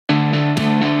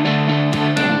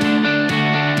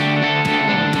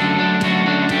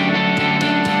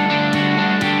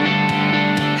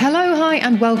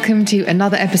welcome to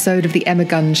another episode of The Emma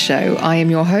Gunn Show. I am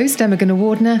your host, Emma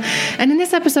Gunn-Wardner, and in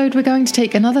this episode we're going to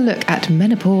take another look at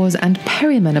menopause and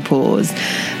perimenopause,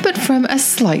 but from a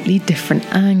slightly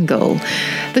different angle.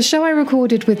 The show I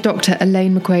recorded with Dr.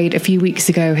 Elaine McQuaid a few weeks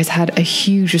ago has had a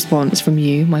huge response from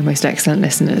you, my most excellent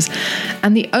listeners,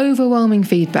 and the overwhelming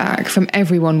feedback from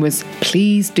everyone was,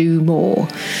 please do more.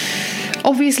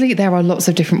 Obviously, there are lots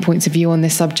of different points of view on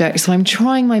this subject, so I'm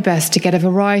trying my best to get a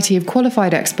variety of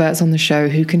qualified experts on the show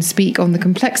who can speak on the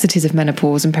complexities of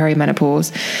menopause and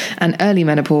perimenopause and early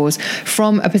menopause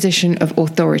from a position of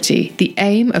authority. The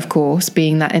aim, of course,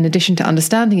 being that in addition to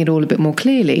understanding it all a bit more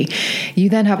clearly, you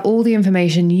then have all the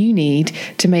information you need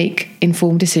to make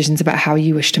informed decisions about how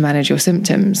you wish to manage your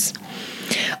symptoms.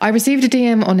 I received a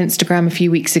DM on Instagram a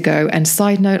few weeks ago, and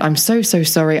side note, I'm so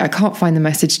sorry, I can't find the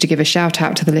message to give a shout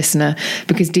out to the listener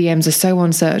because DMs are so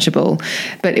unsearchable,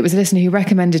 but it was a listener who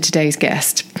recommended today's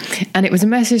guest, and it was a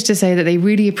message to say that they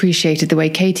really appreciated the way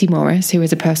Katie Morris, who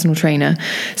is a personal trainer,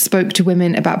 spoke to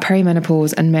women about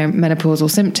perimenopause and menopausal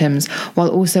symptoms while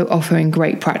also offering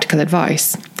great practical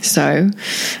advice. So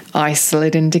I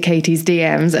slid into Katie's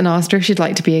DMs and asked her if she'd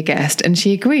like to be a guest, and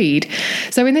she agreed.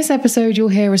 So in this episode, you'll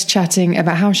hear us chatting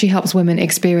about how she helps women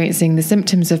experiencing the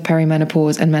symptoms of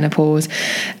perimenopause and menopause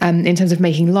in terms of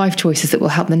making life choices that will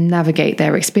help them navigate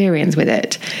their experience with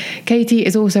it. Katie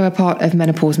is also a part of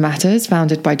Menopause Matters,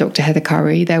 founded by Dr. Heather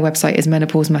Curry. Their website is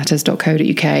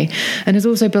menopausematters.co.uk, and has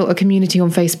also built a community on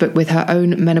Facebook with her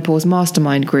own menopause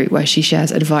mastermind group where she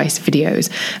shares advice, videos,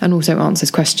 and also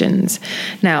answers questions.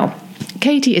 Now,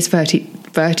 Katie is 30?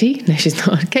 No, she's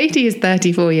not. Katie is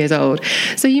 34 years old.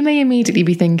 So you may immediately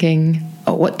be thinking,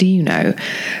 oh, what do you know?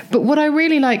 But what I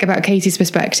really like about Katie's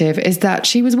perspective is that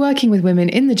she was working with women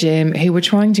in the gym who were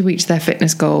trying to reach their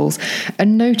fitness goals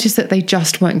and noticed that they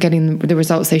just weren't getting the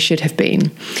results they should have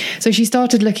been. So she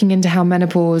started looking into how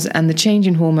menopause and the change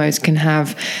in hormones can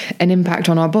have an impact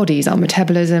on our bodies, our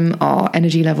metabolism, our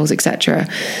energy levels, etc.,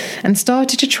 and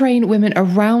started to train women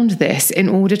around this in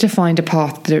order to find a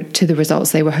path to the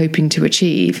results they were hoping to achieve.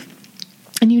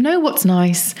 And you know what's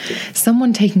nice?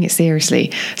 Someone taking it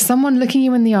seriously. Someone looking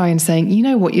you in the eye and saying, you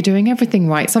know what, you're doing everything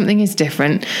right. Something is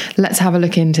different. Let's have a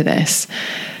look into this.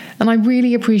 And I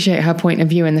really appreciate her point of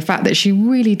view and the fact that she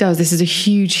really does. This is a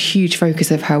huge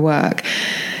focus of her work.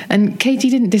 And Katie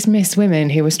didn't dismiss women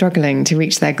who were struggling to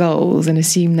reach their goals and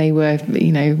assume they were,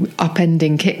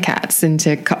 upending Kit Kats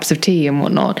into cups of tea and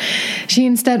whatnot. She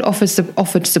instead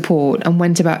offered support and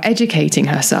went about educating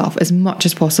herself as much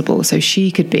as possible so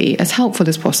she could be as helpful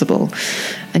as possible.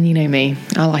 And you know me,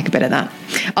 I like a bit of that.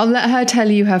 I'll let her tell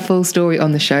you her full story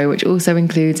on the show, which also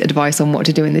includes advice on what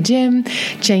to do in the gym,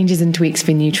 changes and tweaks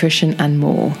for nutrition, and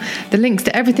more. The links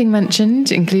to everything mentioned,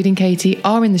 including Katie,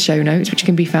 are in the show notes, which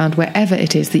can be found wherever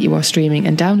it is that you are streaming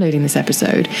and downloading this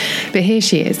episode. But here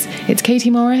she is. It's Katie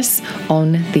Morris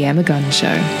on The Emma Gunn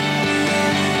Show.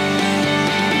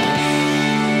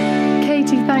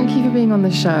 Katie, thank you for being on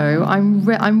the show.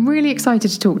 I'm really excited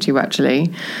to talk to you,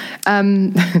 actually.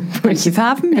 Thank you for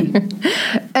having me.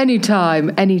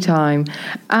 Anytime.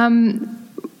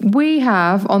 We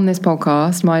have on this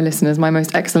podcast, my listeners, my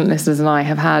most excellent listeners and I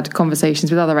have had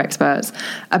conversations with other experts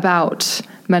about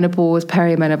menopause,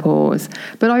 perimenopause,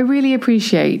 but I really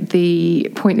appreciate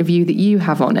the point of view that you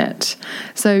have on it.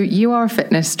 So you are a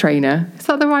fitness trainer. Is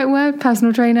that the right word?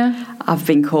 Personal trainer? I've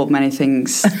been called many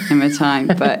things in my time,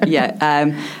 but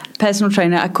personal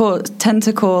trainer. I tend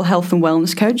to call health and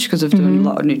wellness coach because I've done a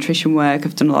lot of nutrition work.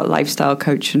 I've done a lot of lifestyle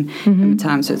coaching in my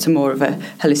time, so it's a more of a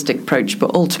holistic approach.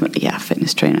 But ultimately,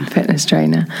 fitness trainer. Fitness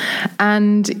trainer.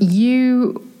 And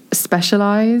you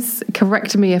specialise,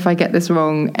 correct me if I get this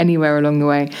wrong anywhere along the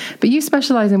way, but you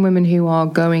specialise in women who are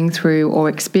going through or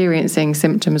experiencing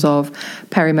symptoms of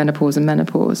perimenopause and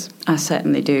menopause. I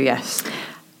certainly do, yes.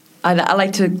 I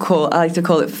like to call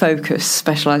it focus.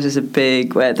 Specialise is a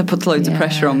big word that puts loads of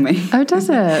pressure on me. Oh, does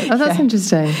it? Oh, that's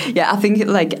interesting. Yeah, I think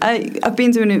I've been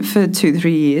doing it for 2-3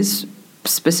 years,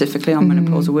 specifically on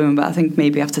menopausal women, but I think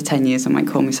maybe after 10 years I might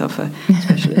call myself a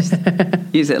specialist.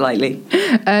 Use it lightly.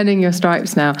 Earning your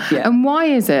stripes now. Yeah. And why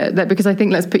is it that, because I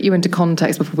think let's put you into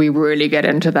context before we really get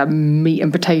into the meat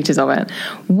and potatoes of it.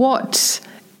 What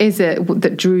is it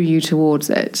that drew you towards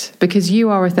it? Because you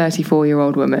are a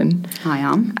 34-year-old woman. I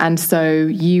am. And so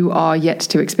you are yet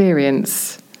to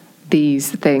experience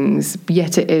these things,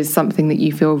 yet it is something that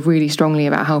you feel really strongly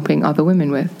about helping other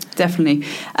women with. Definitely.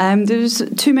 There's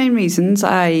two main reasons.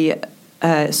 I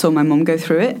saw my mum go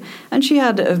through it, and she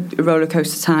had a roller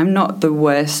coaster time, not the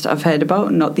worst I've heard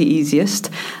about, not the easiest.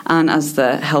 And as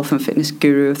the health and fitness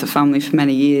guru of the family for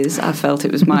many years, I felt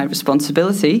it was my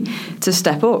responsibility to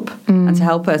step up and to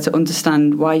help her to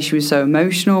understand why she was so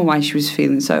emotional, why she was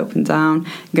feeling so up and down,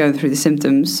 going through the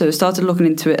symptoms. So I started looking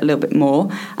into it a little bit more,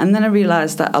 and then I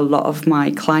realised that a lot of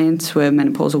my clients were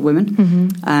menopausal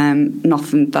women.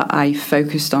 Nothing that I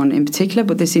focused on in particular,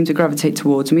 but they seemed to gravitate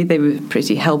towards me. They were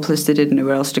pretty helpless, they didn't know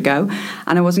where else to go,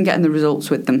 and I wasn't getting the results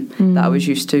with them that I was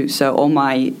used to. So all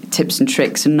my tips and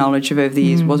tricks and knowledge of over the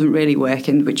years wasn't really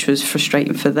working, which was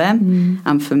frustrating for them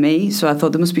and for me. So I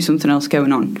thought there must be something else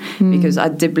going on, because I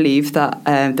did believe that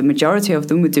the majority of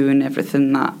them were doing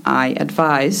everything that I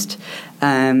advised.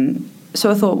 So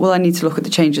I thought, well, I need to look at the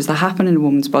changes that happen in a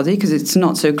woman's body, because it's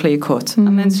not so clear cut.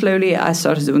 And then slowly I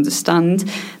started to understand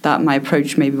that my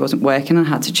approach maybe wasn't working, and I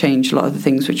had to change a lot of the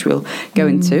things which we'll go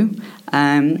into.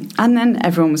 And then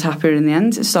everyone was happier in the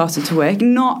end. It started to work,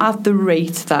 not at the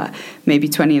rate that maybe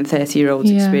 20 and 30-year-olds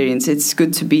experience. It's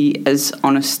good to be as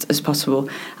honest as possible.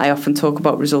 I often talk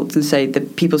about results and say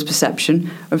that people's perception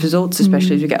of results,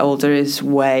 especially as you get older, is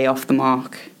way off the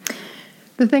mark.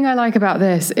 The thing I like about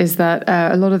this is that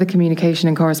a lot of the communication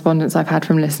and correspondence I've had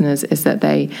from listeners is that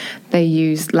they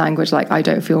use language like, I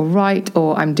don't feel right,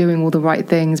 or I'm doing all the right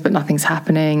things but nothing's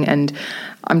happening, and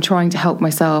I'm trying to help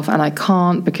myself and I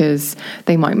can't, because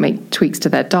they might make tweaks to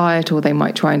their diet, or they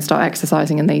might try and start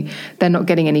exercising and they're not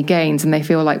getting any gains, and they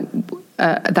feel like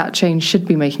that change should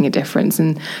be making a difference.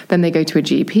 And then they go to a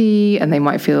GP and they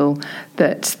might feel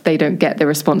that they don't get the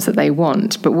response that they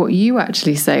want. But what you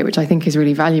actually say, which I think is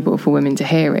really valuable for women to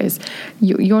hear, is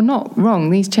you're not wrong.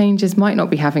 These changes might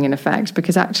not be having an effect,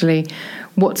 because actually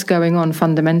what's going on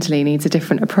fundamentally needs a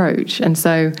different approach. And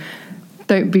so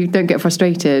don't get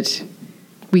frustrated.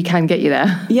 We can get you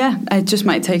there. Yeah, it just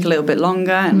might take a little bit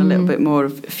longer and a little bit more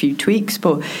of a few tweaks,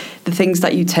 but the things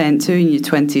that you turn to in your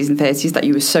 20s and 30s that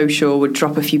you were so sure would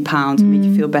drop a few pounds and make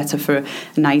you feel better for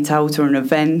a night out or an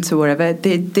event or whatever,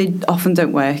 they often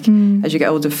don't work as you get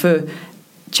older, for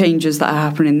changes that are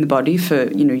happening in the body, for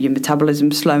your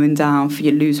metabolism slowing down, for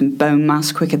you losing bone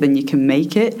mass quicker than you can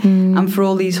make it, and for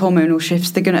all these hormonal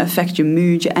shifts. They're going to affect your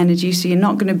mood, your energy, so you're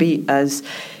not going to be as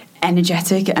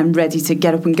energetic and ready to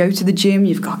get up and go to the gym.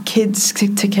 You've got kids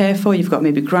to care for, you've got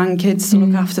maybe grandkids to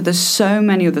look after. There's so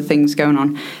many other things going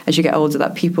on as you get older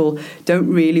that people don't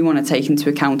really want to take into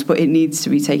account, but it needs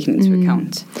to be taken into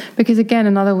account. Because again,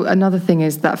 another thing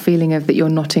is that feeling of that you're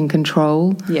not in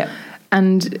control. Yeah.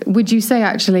 And would you say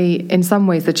actually in some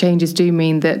ways the changes do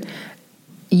mean that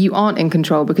you aren't in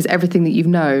control, because everything that you've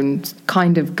known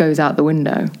kind of goes out the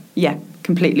window? Yeah,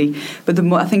 completely. But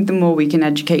I think the more we can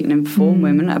educate and inform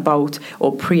women about,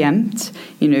 or preempt,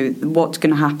 what's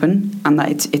going to happen, and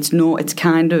that it's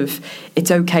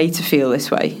okay to feel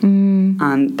this way,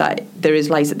 and that there is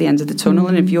light at the end of the tunnel.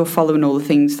 And if you're following all the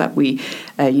things that we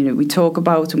talk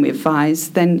about and we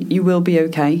advise, then you will be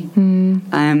okay.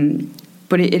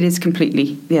 But it is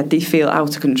completely, they feel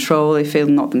out of control, they feel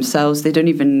not themselves, they don't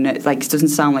even know, it doesn't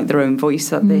sound like their own voice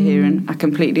that they're hearing. I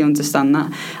completely understand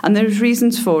that. And there's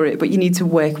reasons for it, but you need to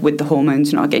work with the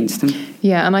hormones, not against them.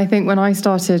 Yeah, and I think when I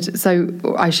started, so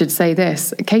I should say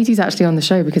this, Katie's actually on the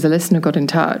show because a listener got in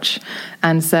touch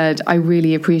and said, I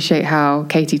really appreciate how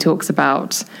Katie talks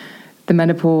about the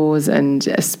menopause and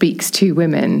speaks to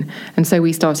women. And so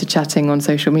we started chatting on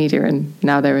social media, and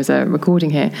now there is a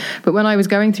recording here. But when I was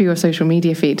going through your social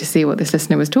media feed to see what this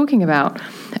listener was talking about,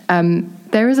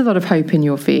 there is a lot of hope in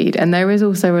your feed, and there is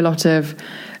also a lot of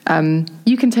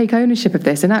you can take ownership of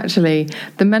this. And actually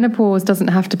the menopause doesn't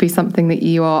have to be something that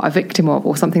you are a victim of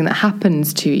or something that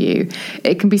happens to you.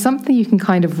 It can be something you can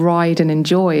kind of ride and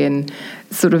enjoy and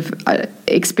sort of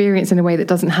experience in a way that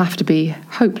doesn't have to be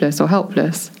hopeless or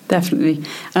helpless. Definitely.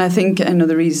 And I think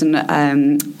another reason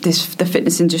the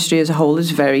fitness industry as a whole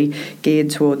is very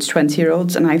geared towards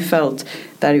 20-year-olds, and I felt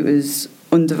that it was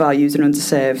undervalued and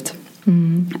underserved.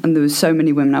 And there was so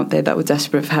many women out there that were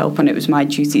desperate for help, and it was my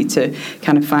duty to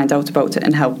kind of find out about it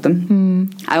and help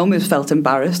them. I almost felt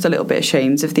embarrassed, a little bit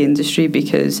ashamed of the industry,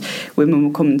 because women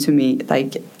were coming to me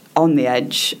on the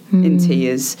edge, in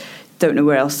tears, don't know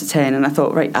where else to turn, and I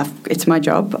thought, right, it's my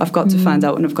job, I've got to find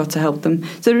out and I've got to help them.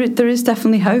 So there is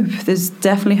definitely hope. There's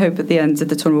definitely hope at the end of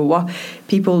the tunnel. What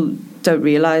people don't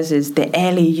realise is the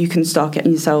earlier you can start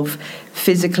getting yourself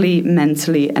physically,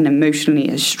 mentally and emotionally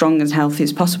as strong and healthy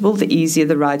as possible, the easier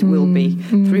the ride will be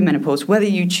through menopause. Whether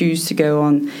you choose to go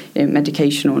on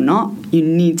medication or not, you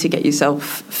need to get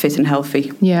yourself fit and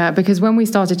healthy. Yeah, because when we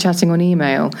started chatting on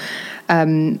email,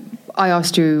 I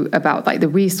asked you about like the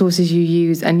resources you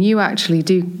use, and you actually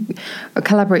do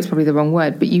collaborate's probably the wrong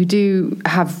word, but you do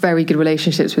have very good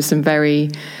relationships with some very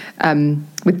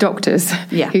with doctors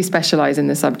who specialize in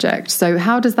the subject. So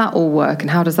how does that all work, and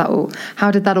how did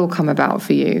that all come about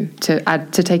for you to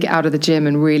take it out of the gym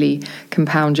and really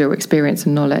compound your experience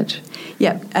and knowledge?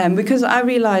 Because I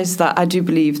realised that I do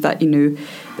believe that, you know,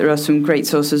 there are some great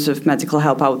sources of medical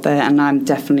help out there, and I'm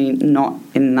definitely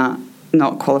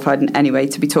not qualified in any way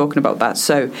to be talking about that.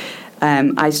 So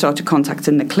I started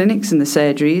contacting the clinics and the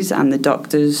surgeries and the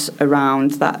doctors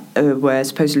around that were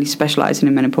supposedly specialising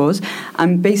in menopause,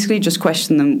 and basically just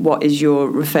questioned them, what is your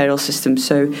referral system?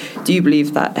 So do you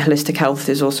believe that holistic health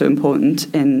is also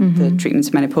important in the treatment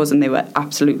of menopause? And they were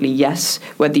absolutely yes.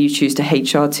 Whether you choose to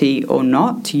HRT or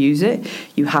not to use it,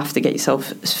 you have to get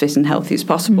yourself as fit and healthy as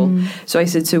possible. So I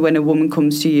said, so when a woman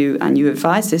comes to you and you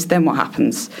advise this, then what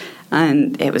happens?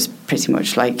 And it was pretty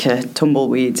much like a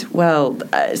tumbleweed. Well,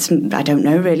 I don't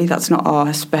know really. That's not our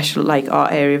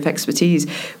our area of expertise.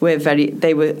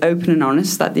 They were open and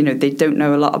honest that, you know, they don't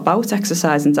know a lot about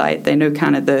exercise and diet. They know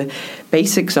kind of the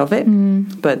basics of it,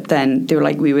 but then they were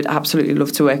like, we would absolutely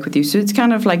love to work with you. So it's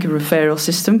kind of like a referral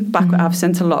system. I've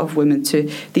sent a lot of women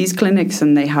to these clinics,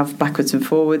 and they have backwards and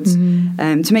forwards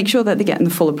to make sure that they're getting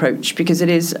the full approach, because it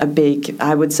is a big,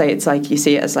 I would say it's like, you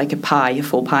see it as like a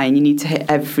full pie, and you need to hit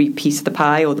every piece of the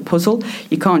pie or the puzzle.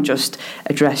 You can't just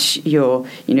address your,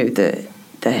 you know, the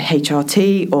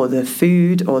HRT or the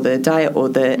food or the diet or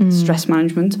the stress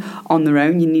management on their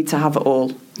own. You need to have it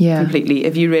all completely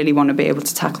if you really want to be able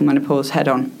to tackle menopause head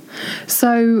on.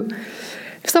 So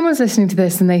if someone's listening to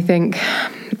this and they think,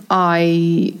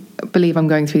 I believe I'm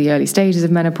going through the early stages of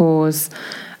menopause,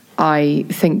 I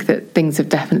think that things have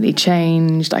definitely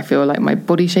changed, I feel like my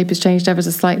body shape has changed ever so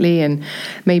slightly, and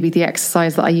maybe the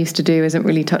exercise that I used to do isn't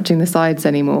really touching the sides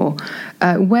anymore,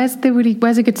 where's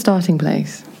a good starting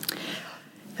place?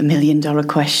 $1 million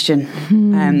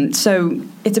question. So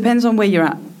it depends on where you're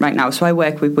at right now. So I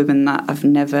work with women that have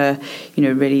never, you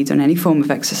know, really done any form of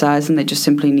exercise, and they just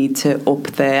simply need to up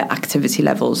their activity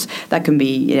levels. That can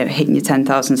be, you know, hitting your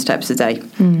 10,000 steps a day.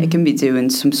 It can be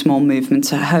doing some small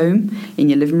movements at home in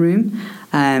your living room.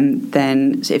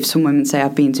 Then if some women say,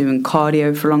 I've been doing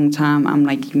cardio for a long time, I'm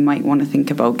like, you might want to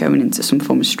think about going into some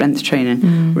form of strength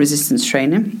training, resistance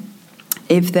training.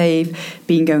 If they've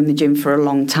been going to the gym for a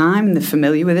long time and they're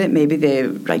familiar with it, maybe they're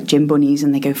like gym bunnies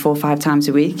and they go 4 or 5 times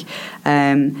a week,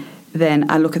 then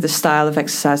I look at the style of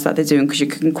exercise that they're doing, because you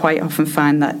can quite often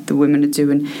find that the women are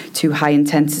doing too high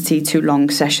intensity, too long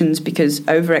sessions, because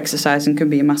over-exercising can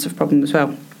be a massive problem as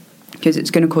well, because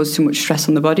it's going to cause too much stress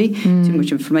on the body, too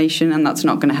much inflammation, and that's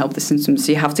not going to help the symptoms.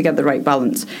 So you have to get the right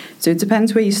balance. So it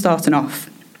depends where you're starting off.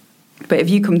 But if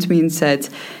you come to me and said,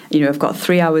 you know, I've got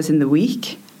 3 hours in the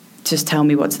week, just tell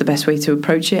me what's the best way to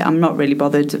approach it. I'm not really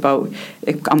bothered about,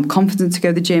 if I'm confident to go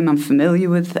to the gym, I'm familiar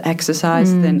with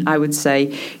exercise, then I would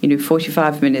say, you know,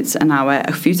 45 minutes, an hour,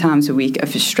 a few times a week of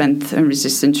strength and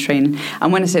resistance training.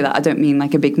 And when I say that, I don't mean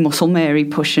like a big muscle Mary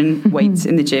pushing weights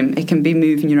in the gym. It can be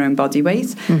moving your own body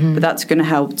weight, but that's going to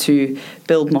help to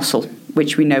build muscle,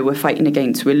 which we know we're fighting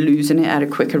against. We're losing it at a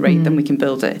quicker rate than we can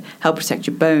build it. Help protect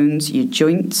your bones, your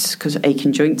joints, because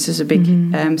aching joints is a big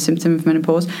symptom of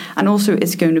menopause. And also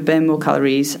it's going to burn more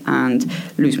calories and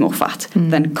lose more fat.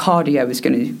 Then cardio is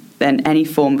going to, then any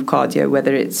form of cardio,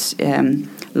 whether it's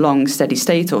long steady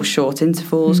state or short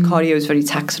intervals, cardio is very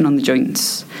taxing on the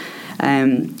joints.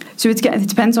 So it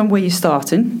depends on where you're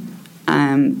starting.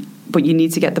 But you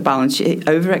need to get the balance.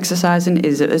 Over-exercising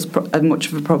is as much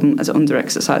of a problem as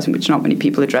under-exercising, which not many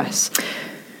people address.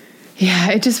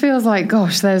 Yeah, it just feels like,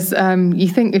 gosh, there's, you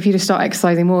think if you just start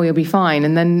exercising more, you'll be fine.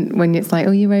 And then when it's like,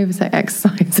 oh, you're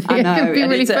exercising, I know, it can be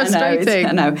really frustrating.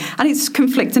 I know. And it's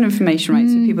conflicting information, right?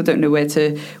 So people don't know where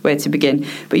to begin.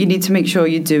 But you need to make sure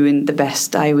you're doing the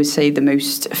best, I always say, the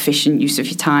most efficient use of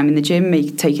your time in the gym,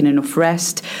 taking enough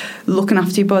rest, looking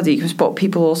after your body. Because what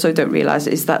people also don't realise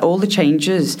is that all the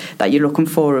changes that you're looking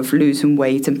for of losing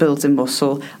weight and building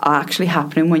muscle are actually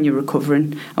happening when you're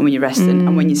recovering and when you're resting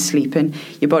and when you're sleeping.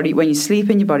 When you're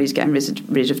sleeping, your body's getting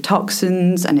rid of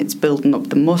toxins and it's building up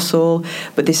the muscle.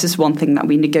 But this is one thing that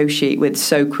we negotiate with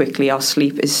so quickly. Our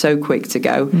sleep is so quick to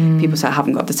go. People say, I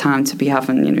haven't got the time to be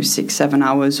having, 6-7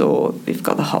 hours, or we've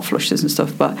got the hot flushes and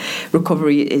stuff. But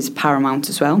recovery is paramount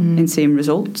as well in seeing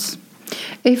results.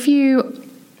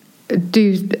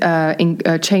 do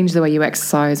change the way you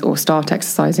exercise or start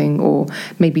exercising or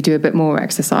maybe do a bit more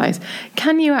exercise,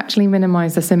 can you actually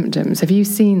minimise the symptoms? Have you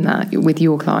seen that with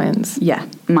your clients? Yeah,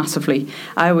 massively.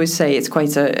 I always say it's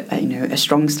quite a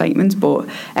strong statement, but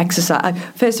exercise,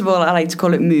 first of all, I like to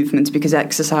call it movement, because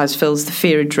exercise fills the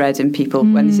fear of dread in people.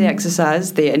 When they say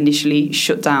exercise, they initially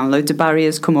shut down. Loads of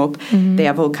barriers come up. They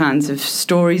have all kinds of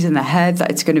stories in their head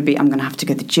that it's going to be, I'm going to have to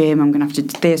go to the gym, I'm going to have to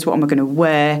do this, what am I going to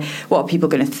wear, what are people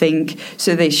going to think?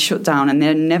 So they shut down and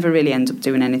they never really end up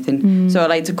doing anything. So I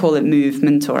like to call it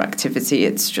movement or activity.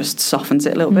 It's just softens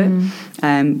it a little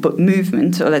bit. But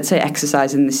movement, or let's say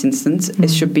exercise in this instance, it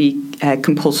should be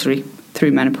compulsory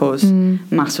through menopause,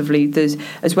 massively. There's,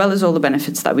 as well as all the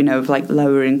benefits that we know of, like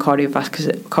lowering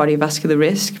cardiovascular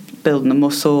risk, building the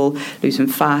muscle, losing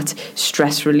fat,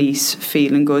 stress release,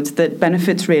 feeling good. The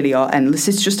benefits really are endless.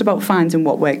 It's just about finding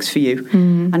what works for you.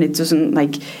 And it doesn't,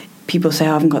 like, people say,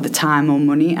 I haven't got the time or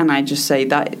money, and I just say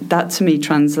that to me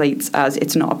translates as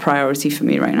it's not a priority for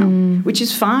me right now, which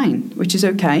is fine, which is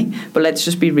okay, but let's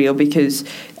just be real, because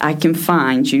I can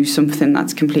find you something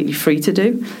that's completely free to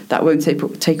do, that won't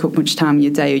take up much time in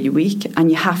your day or your week, and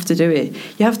you have to do it.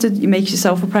 You have to make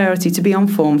yourself a priority to be on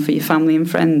form for your family and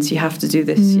friends. You have to do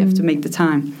this. You have to make the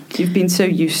time. You've been so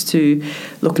used to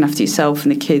looking after yourself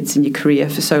and the kids and your career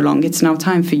for so long. It's now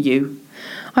time for you.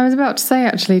 I was about to say,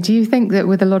 actually, do you think that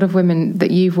with a lot of women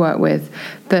that you've worked with,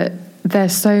 that they're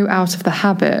so out of the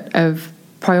habit of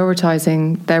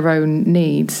prioritising their own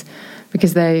needs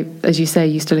because they, as you say,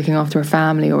 used to looking after a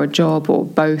family or a job or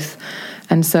both?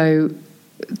 And so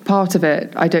part of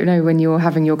it, I don't know, when you're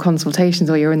having your consultations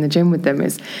or you're in the gym with them,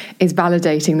 is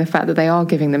validating the fact that they are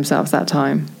giving themselves that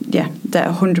time. Yeah,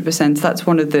 100%. That's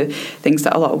one of the things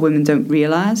that a lot of women don't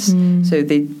realise. So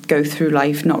they go through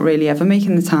life not really ever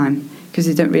making the time, because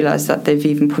they don't realise that they've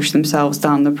even pushed themselves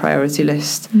down the priority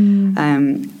list.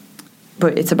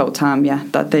 But it's about time,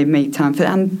 that they make time for it.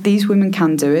 And these women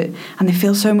can do it, and they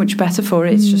feel so much better for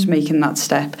it. It's just making that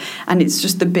step. And it's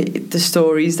just the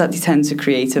stories that they tend to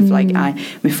create of, like, my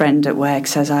friend at work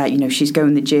says, she's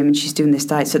going to the gym and she's doing this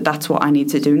diet, so that's what I need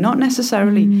to do. Not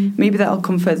necessarily. Maybe that'll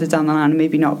come further down the line,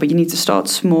 maybe not. But you need to start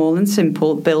small and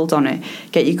simple, build on it,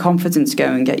 get your confidence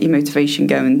going, get your motivation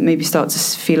going, maybe start to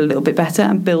feel a little bit better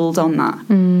and build on that.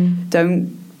 Don't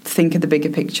think of the bigger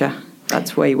picture.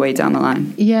 That's way, way down the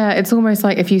line. Yeah, it's almost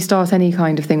like if you start any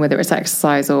kind of thing, whether it's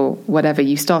exercise or whatever,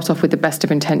 you start off with the best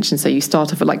of intentions. So you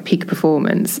start off at like peak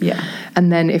performance. Yeah.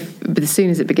 And then but as soon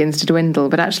as it begins to dwindle,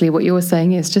 but actually what you're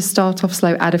saying is just start off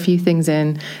slow, add a few things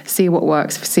in, see what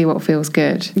works, see what feels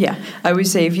good. Yeah. I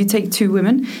always say if you take two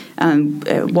women and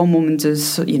one woman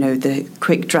does, the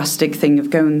quick drastic thing of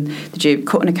going to the gym,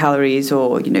 cutting her calories,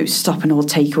 or, stopping all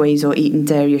takeaways or eating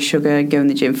dairy or sugar, going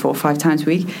to the gym 4 or 5 times a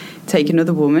week. Take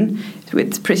another woman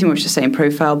with pretty much the same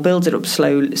profile, build it up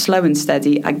slow and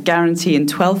steady. I guarantee in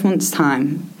 12 months'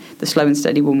 time, the slow and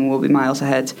steady woman will be miles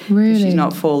ahead. Really? She's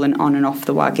not falling on and off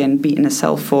the wagon, beating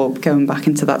herself up, going back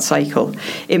into that cycle.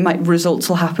 Results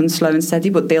will happen slow and steady,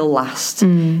 but they'll last.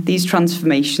 These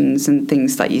transformations and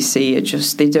things that you see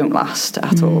they don't last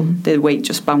at all. The weight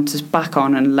just bounces back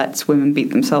on and lets women beat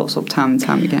themselves up time and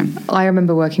time again. I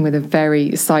remember working with a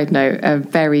very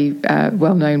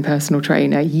well-known personal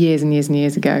trainer years and years and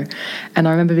years ago. And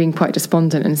I remember being quite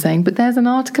despondent and saying, but there's an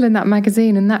article in that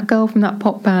magazine and that girl from that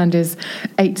pop band is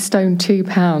 8 stone 2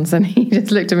 pounds. And he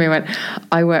just looked at me and went,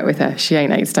 I work with her, she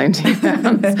ain't 8 stone 2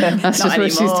 pounds. That's just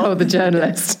what she's told the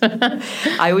journalist.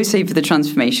 I always say for the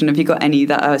transformation, have you got any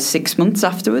that are 6 months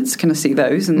afterwards? Can I see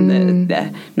those? And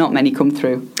not many come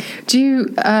through. Do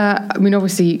you,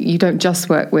 obviously you don't just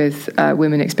work with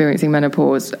women experiencing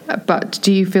menopause, but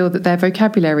do you feel that their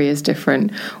vocabulary is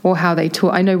different, or how they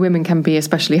talk? I know women can be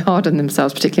especially hard on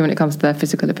themselves, particularly when it comes to their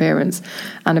physical appearance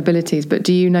and abilities, but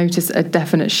do you notice a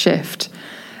definite shift?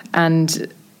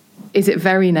 And is it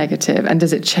very negative, and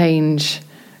does it change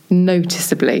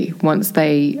noticeably once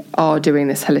they are doing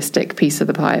this holistic piece of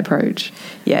the pie approach?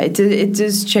 Yeah, it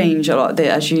does change a lot.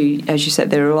 As you said,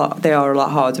 they are a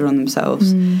lot harder on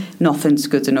themselves. Nothing's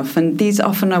good enough. And these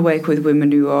often I work with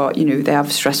women who are, they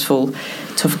have stressful,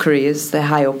 tough careers. They're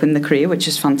high up in the career, which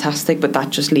is fantastic, but that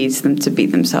just leads them to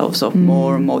beat themselves up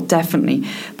more and more, definitely.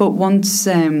 But once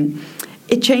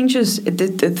it changes.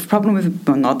 The problem with,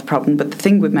 well, not the problem, but the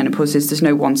thing with menopause is there's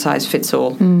no one size fits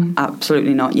all.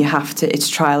 Absolutely not. You have to, it's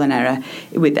trial and error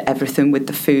with everything, with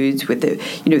the foods, with the,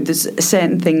 there's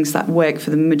certain things that work for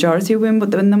the majority of women,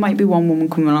 but then there might be one woman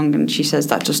coming along and she says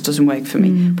that just doesn't work for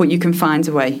me. But you can find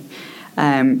a way.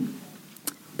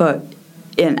 But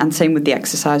and same with the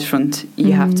exercise front,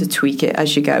 you have to tweak it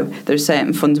as you go. There are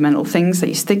certain fundamental things that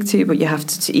you stick to, but you have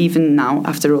to even now,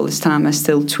 after all this time, I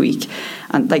still tweak.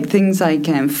 And like things like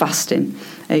fasting.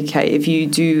 Okay, if you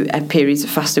do a period of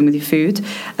fasting with your food,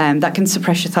 that can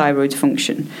suppress your thyroid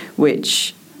function,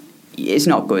 which is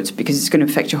not good because it's going to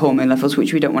affect your hormone levels,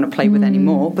 which we don't want to play with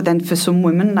anymore. But then for some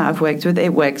women that I've worked with,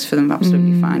 it works for them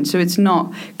absolutely fine. So it's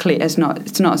not clear. It's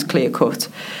not as clear cut.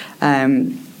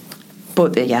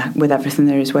 But yeah, with everything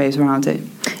there is ways around it.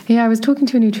 Yeah, I was talking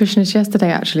to a nutritionist yesterday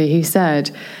actually who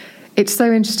said it's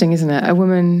so interesting, isn't it? A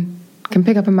woman can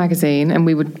pick up a magazine, and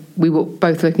we were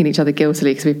both looking at each other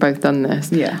guiltily because we've both done this.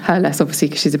 Yeah. Her less, obviously,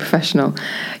 because she's a professional.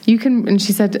 And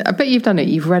she said, I bet you've done it.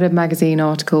 You've read a magazine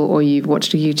article, or you've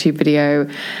watched a YouTube video,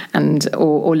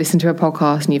 or listened to a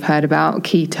podcast, and you've heard about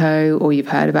keto, or you've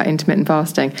heard about intermittent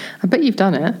fasting. I bet you've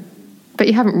done it, but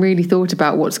you haven't really thought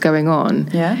about what's going on.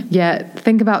 Yeah. Yet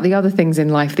think about the other things in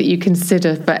life that you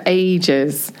consider for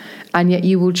ages, and yet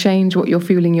you will change what you're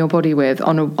fueling your body with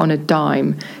on a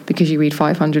dime because you read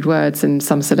 500 words and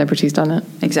some celebrity's done it.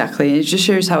 Exactly. It just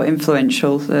shows how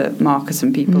influential the markets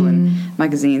and people and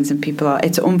magazines and people are.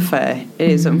 It's unfair. It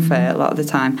is unfair a lot of the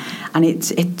time. And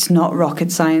it's not rocket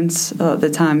science a lot of the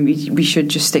time. We should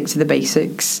just stick to the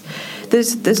basics.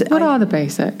 What are the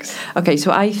basics? Okay,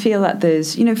 so I feel that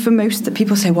there's, for most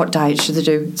people say, what diet should I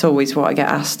do? It's always what I get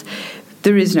asked.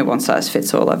 There is no one size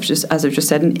fits all. As I've just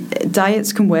said, and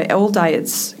diets can work. All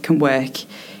diets can work.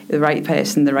 The right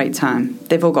person, the right time.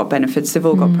 They've all got benefits. They've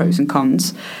all got pros and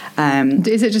cons.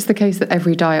 Is it just the case that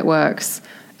every diet works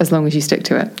as long as you stick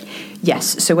to it?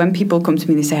 Yes. So when people come to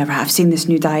me, they say, I've seen this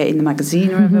new diet in the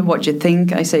magazine or whatever. What do you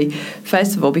think? I say,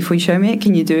 first of all, before you show me it,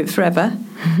 can you do it forever?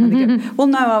 And they go, well,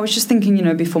 no, I was just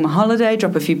thinking, before my holiday,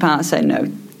 drop a few pounds. I say,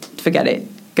 no, forget it.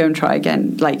 Go and try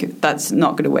again. Like, that's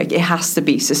not going to work. It has to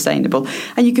be sustainable.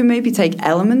 And you can maybe take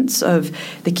elements of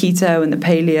the keto and the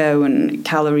paleo and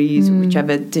calories,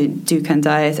 whichever Dukan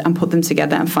diet, and put them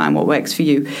together and find what works for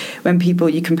you. When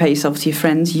you compare yourself to your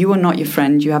friends, you are not your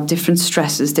friend. You have different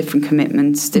stresses, different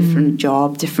commitments, different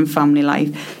job, different family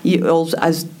life. You all,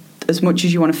 as much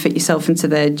as you want to fit yourself into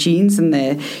their genes and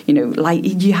their,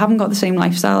 you haven't got the same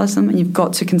lifestyle as them, and you've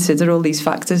got to consider all these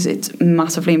factors. It's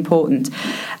massively important.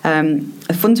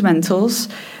 The fundamentals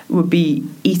would be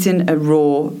eating a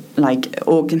raw,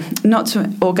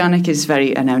 organic is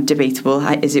very debatable.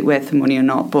 Is it worth the money or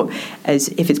not? But as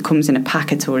if it comes in a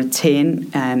packet or a tin,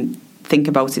 think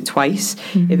about it twice.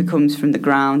 If it comes from the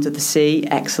ground or the sea,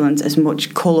 excellent. As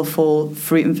much colourful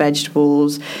fruit and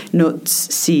vegetables, nuts,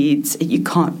 seeds.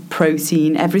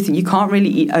 Protein, everything. You can't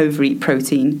really overeat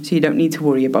protein, so you don't need to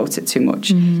worry about it too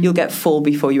much. You'll get full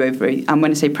before you overeat. And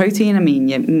when I say protein, I mean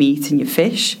your meat and your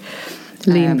fish.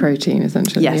 Lean protein,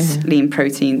 essentially. Yes, yeah. Lean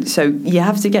protein. So you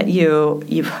have to get you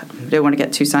don't want to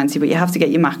get too sciencey, but you have to get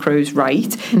your macros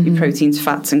right, your proteins,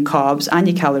 fats and carbs, and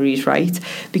your calories right,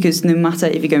 because no matter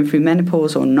if you're going through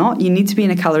menopause or not, you need to be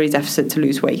in a calorie deficit to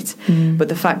lose weight. But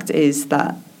the fact is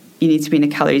that you need to be in a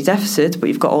calorie deficit, but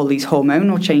you've got all these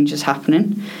hormonal changes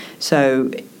happening.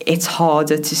 So it's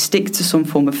harder to stick to some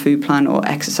form of food plan or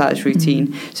exercise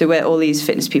routine. So where all these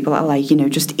fitness people are like,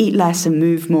 just eat less and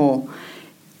move more.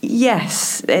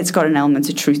 Yes, it's got an element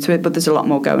of truth to it, but there's a lot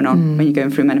more going on when you're going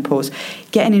through menopause.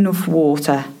 Getting enough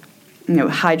water,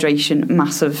 hydration,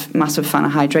 massive fan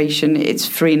of hydration. It's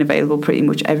free and available pretty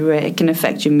much everywhere. It can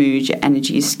affect your mood, your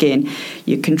energy, your skin,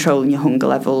 your controlling your hunger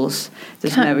levels.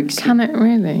 Can it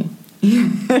really?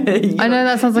 I know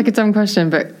that sounds like a dumb question,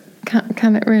 but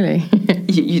can it really?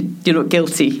 You look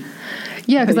guilty.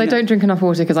 Yeah, because I don't drink enough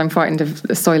water because I'm frightened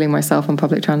of soiling myself on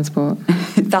public transport.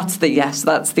 That's the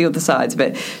other side of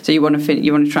it. So you want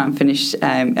to try and finish.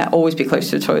 Always be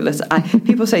close to the toilet.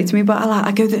 People say to me, "But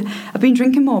I've been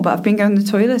drinking more, but I've been going to the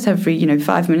toilet every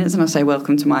 5 minutes." And I say,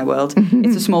 "Welcome to my world."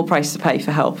 It's a small price to pay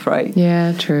for help, right?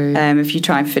 Yeah, true. If you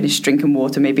try and finish drinking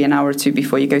water maybe an hour or two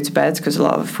before you go to bed, because a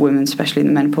lot of women, especially in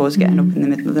the menopause, getting up in the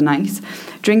middle of the night,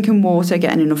 drinking water,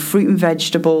 getting enough fruit and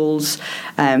vegetables.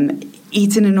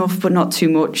 Eating enough but not too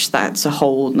much, that's a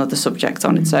whole another subject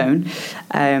on its own.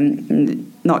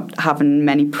 Not having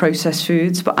many processed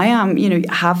foods, but I am,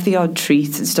 have the odd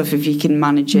treat and stuff if you can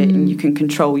manage it and you can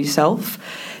control yourself,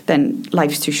 then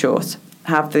life's too short.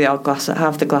 Have the glass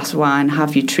of wine,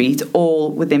 have your treat,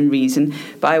 all within reason.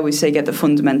 But I always say get the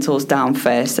fundamentals down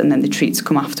first and then the treats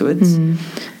come afterwards.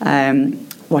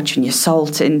 Watching your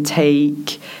salt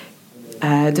intake.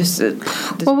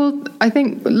 Well, I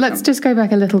think let's just go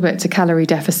back a little bit to calorie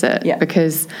deficit,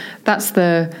 because that's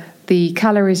the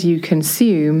calories you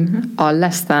consume are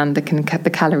less than the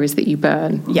calories that you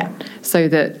burn. Yeah. So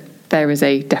that there is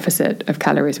a deficit of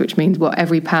calories, which means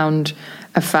every pound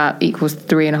of fat equals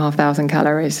 3,500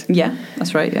 calories. Yeah,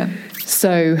 that's right, yeah.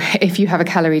 So if you have a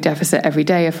calorie deficit every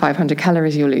day of 500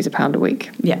 calories, you'll lose a pound a week.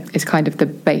 Yeah. It's kind of the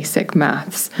basic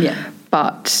maths. Yeah.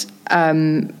 But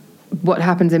what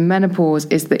happens in menopause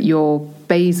is that your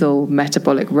basal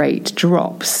metabolic rate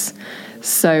drops.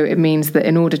 So it means that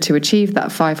in order to achieve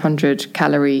that 500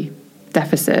 calorie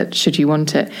deficit, should you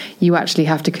want it, you actually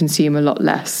have to consume a lot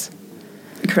less.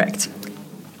 Correct.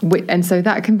 And so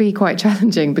that can be quite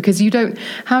challenging because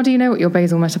how do you know what your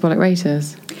basal metabolic rate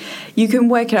is? You can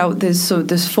work it out.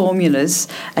 There's formulas.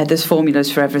 There's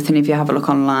formulas for everything if you have a look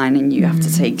online, and you have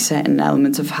to take certain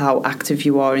elements of how active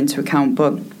you are into account.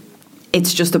 But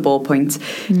it's just a ballpoint.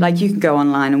 Like you can go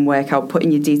online and work out, put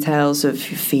in your details of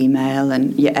your female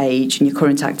and your age and your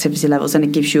current activity levels, and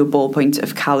it gives you a ballpoint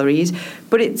of calories.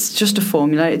 But it's just a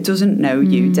formula. It doesn't know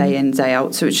you day in, day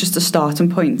out. So it's just a starting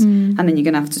point, and then you're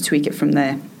going to have to tweak it from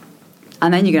there.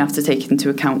 And then you're going to have to take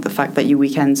into account the fact that your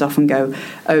weekends often go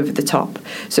over the top.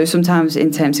 So sometimes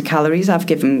in terms of calories, I've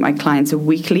given my clients a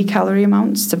weekly calorie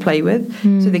amounts to play with.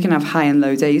 So they can have high and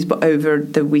low days, but over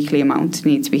the weekly amount, you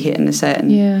need to be hitting a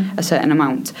certain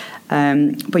amount.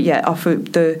 But yeah,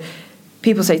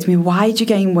 people say to me, why do you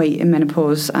gain weight in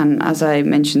menopause? And as I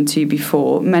mentioned to you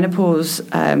before, menopause,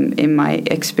 in my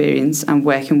experience and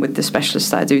working with the specialists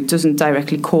that I do, doesn't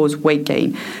directly cause weight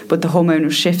gain, but the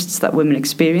hormonal shifts that women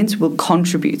experience will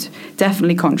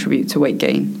definitely contribute to weight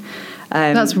gain.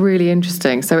 That's really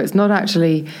interesting. So it's not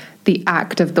actually the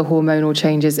act of the hormonal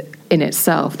changes in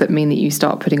itself that mean that you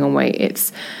start putting on weight.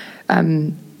 It's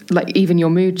like even your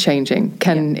mood changing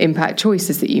can impact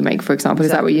choices that you make, for example. Exactly.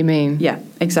 Is that what you mean? Yeah,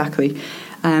 exactly.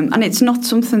 And it's not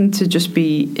something to just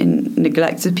be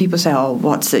neglected. People say, oh,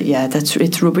 what's it? Yeah,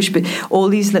 it's rubbish. But all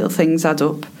these little things add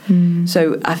up.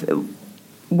 So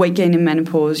weight gain in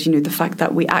menopause, the fact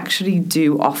that we actually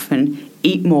do often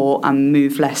eat more and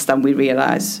move less than we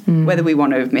realise, whether we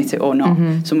want to admit it or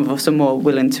not. Some of us are more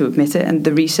willing to admit it, and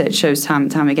the research shows time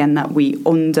and time again that we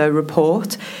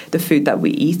under-report the food that we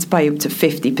eat by up to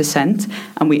 50%,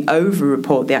 and we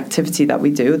over-report the activity that we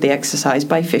do, the exercise,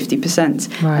 by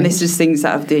 50%. Right. And this is things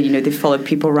that they've followed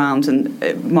people around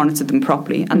and monitored them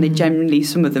properly, and they generally,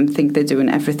 some of them think they're doing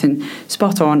everything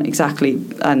spot on, exactly,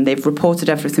 and they've reported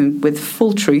everything with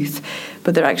full truth,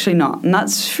 but they're actually not. And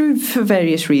that's true for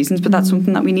various reasons, but that's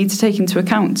something that we need to take into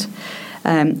account.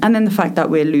 And then the fact that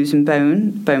we're losing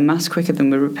bone mass quicker than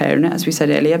we're repairing it, as we said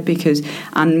earlier,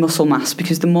 and muscle mass,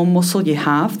 because the more muscle you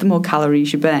have, the more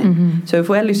calories you burn. So if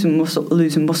we're losing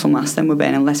muscle mass, then we're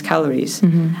burning less calories.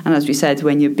 And as we said,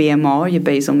 when your BMR, your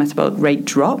basal metabolic rate,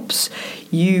 drops,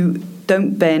 you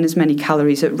don't burn as many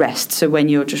calories at rest. So when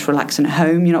you're just relaxing at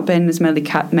home, you're not burning as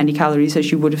many calories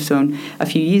as you would have done a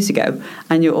few years ago.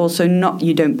 And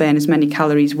you don't burn as many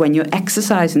calories when you're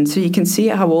exercising. So you can see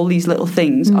how all these little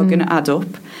things are going to add up.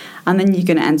 And then you're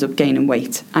going to end up gaining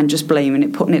weight and just blaming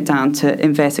it, putting it down to,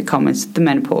 inverted commas, the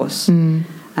menopause,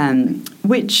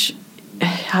 which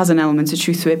has an element of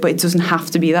truth to it, but it doesn't have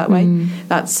to be that way.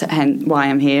 That's why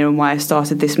I'm here and why I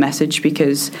started this message,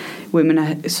 because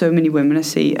so many women I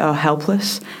see are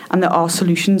helpless, and there are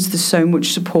solutions. There's so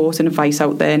much support and advice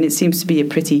out there, and it seems to be a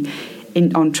pretty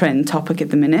on-trend topic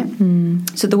at the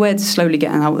minute. So the word's slowly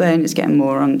getting out there, and it's getting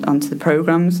more onto the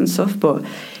programmes and stuff, but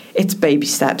it's baby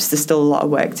steps. There's still a lot of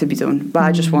work to be done. But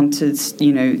I just wanted,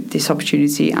 this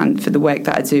opportunity, and for the work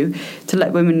that I do, to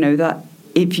let women know that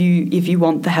if you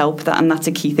want the help, and that's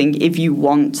a key thing, if you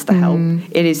want the help,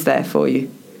 it is there for you.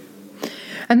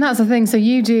 And that's the thing. So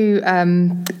you do,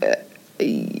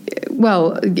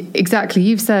 well, exactly.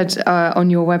 You've said on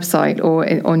your website or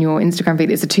on your Instagram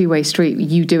feed, it's a two-way street.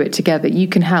 You do it together. You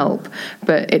can help,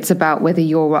 but it's about whether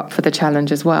you're up for the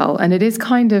challenge as well. And it is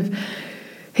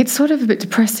it's sort of a bit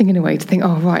depressing in a way to think,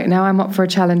 oh, right, now I'm up for a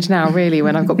challenge now, really,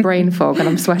 when I've got brain fog and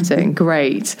I'm sweating.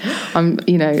 Great.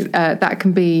 That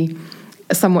can be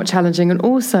somewhat challenging. And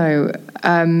also,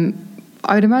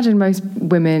 I would imagine most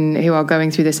women who are going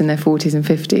through this in their 40s and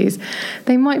 50s,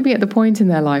 they might be at the point in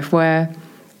their life where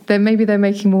they're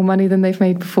making more money than they've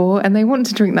made before, and they want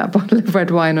to drink that bottle of red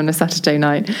wine on a Saturday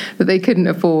night that they couldn't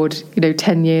afford,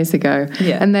 10 years ago.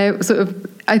 Yeah. And they're sort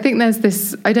of, I think there's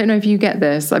this, I don't know if you get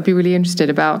this, I'd be really interested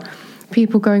about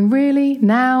people going, really?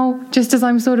 Now? Just as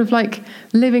I'm sort of like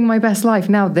living my best life,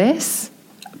 now this?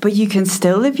 But you can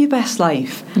still live your best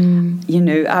life.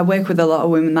 I work with a lot of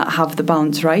women that have the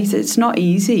balance right. It's not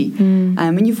easy.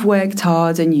 When you've worked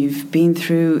hard and you've been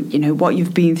through, what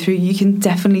you've been through, you can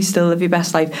definitely still live your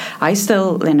best life. I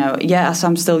still, yes,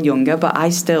 I'm still younger, but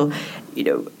I still,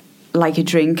 like a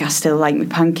drink. I still like my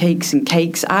pancakes and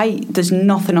cakes. There's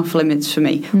nothing off limits for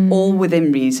me, all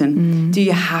within reason. Do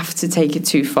you have to take it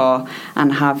too far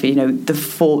and have, the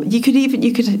full, you could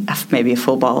have, maybe a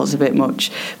full bottle is a bit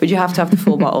much, but you have to have the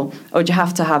full bottle, or do you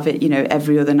have to have it,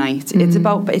 every other night? It's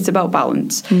about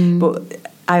balance. But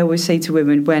I always say to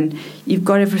women, when you've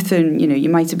got everything, you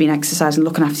might have been exercising,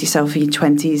 looking after yourself in your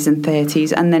 20s and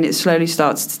 30s, and then it slowly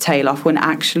starts to tail off, when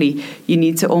actually you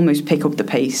need to almost pick up the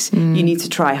pace. You need to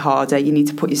try harder. You need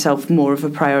to put yourself more of a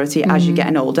priority as you're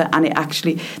getting older. And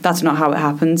that's not how it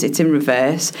happens. It's in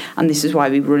reverse. And this is why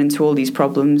we run into all these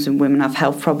problems, and women have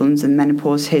health problems, and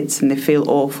menopause hits and they feel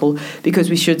awful, because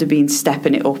we should have been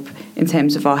stepping it up in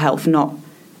terms of our health, not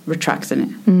retracting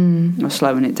it or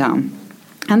slowing it down.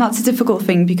 And that's a difficult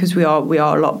thing, because we are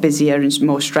a lot busier and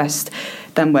more stressed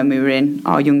than when we were in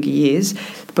our younger years.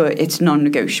 But it's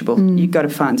non-negotiable. You've got to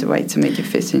find a way to make it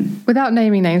fit in. Without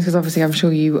naming names, because obviously I'm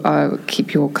sure you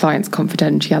keep your clients'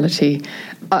 confidentiality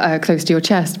close to your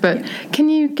chest. But can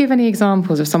you give any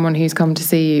examples of someone who's come to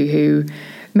see you who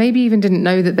maybe even didn't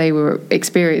know that they were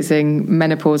experiencing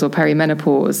menopause or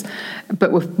perimenopause,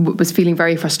 but was feeling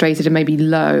very frustrated and maybe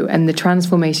low, and the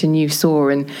transformation you saw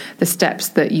and the steps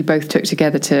that you both took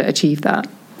together to achieve that?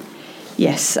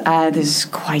 Yes, there's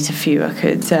quite a few I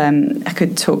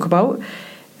could talk about.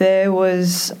 There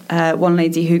was one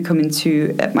lady who came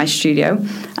into my studio,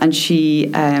 and she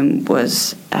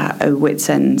was at a wit's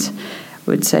end,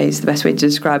 would say is the best way to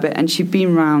describe it. And she'd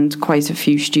been around quite a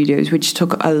few studios, which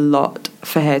took a lot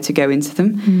for her to go into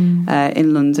them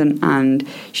in London. And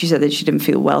she said that she didn't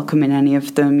feel welcome in any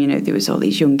of them. There was all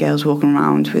these young girls walking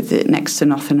around with it next to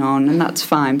nothing on, and that's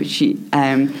fine. But she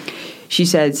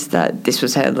said that this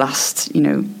was her last,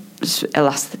 a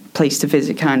last place to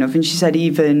visit, kind of. And she said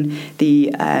even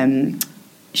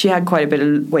she had quite a bit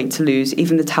of weight to lose.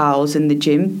 Even the towels in the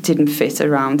gym didn't fit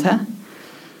around her.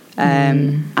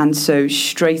 And so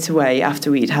straight away after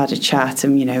we'd had a chat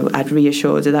and, I'd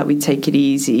reassured her that we'd take it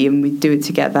easy and we'd do it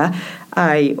together,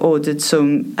 I ordered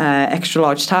some extra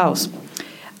large towels.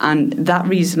 And that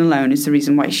reason alone is the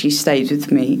reason why she stayed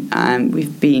with me.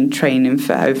 We've been training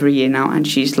for over a year now, and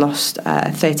she's lost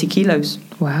 30 kilos.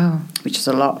 Wow. Which is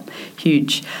a lot,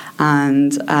 huge.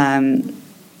 And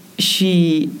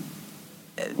she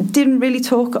didn't really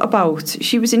talk about,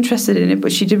 she was interested in it,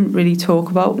 but she didn't really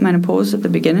talk about menopause at the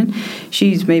beginning.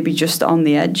 She's maybe just on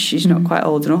the edge. She's not quite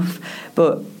old enough.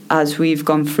 But as we've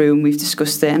gone through and we've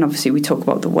discussed it, and obviously we talk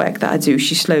about the work that I do,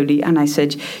 she slowly, and I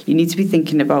said, you need to be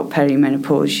thinking about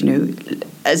perimenopause,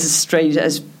 as strange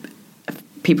as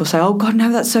people say, oh God,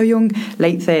 no, that's so young,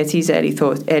 late 30s,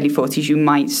 early 40s, you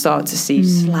might start to see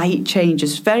slight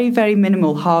changes, very, very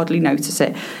minimal, hardly notice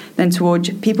it. Then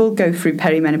people go through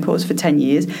perimenopause for 10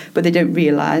 years, but they don't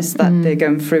realise that they're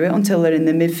going through it until they're in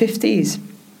their mid-50s.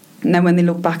 And then when they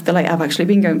look back, they're like, I've actually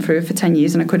been going through it for 10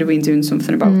 years and I could have been doing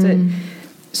something about it.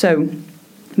 So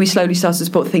we slowly started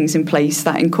to put things in place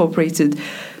that incorporated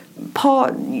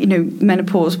part,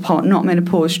 menopause, part not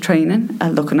menopause training,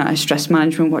 looking at her stress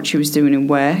management, what she was doing in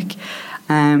work.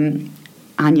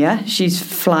 And yeah, she's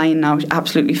flying now,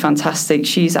 absolutely fantastic.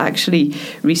 She's actually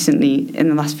recently, in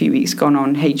the last few weeks, gone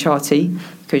on HRT,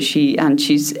 because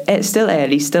she's still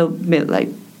early, still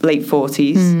late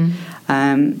 40s.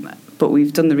 But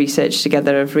we've done the research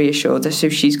together. I've reassured her, so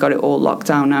she's got it all locked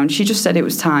down now. And she just said it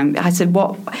was time. I said,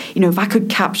 if I could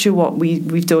capture what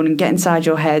we've done and get inside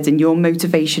your head and your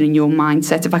motivation and your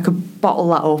mindset, if I could bottle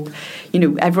that up,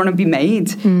 everyone would be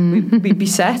made. We'd be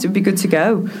set. It would be good to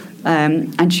go.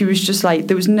 And she was just like,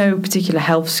 there was no particular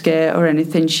health scare or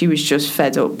anything. She was just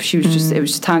fed up. She was just, it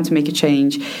was time to make a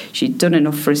change. She'd done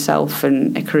enough for herself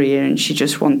and a career, and she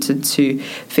just wanted to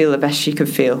feel the best she could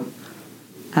feel.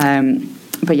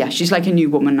 But yeah, she's like a new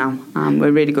woman now.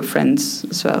 We're really good friends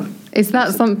as well. Is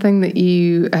that something that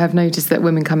you have noticed, that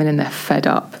women come in and they're fed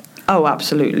up? Oh,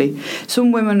 absolutely.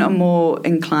 Some women are more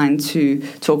inclined to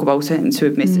talk about it and to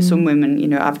admit it. Some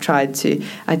women, I've tried to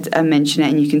I mention it,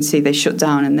 and you can see they shut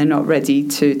down and they're not ready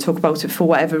to talk about it for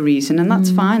whatever reason. And that's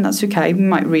fine. That's okay. We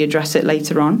might readdress it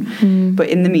later on. But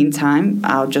in the meantime,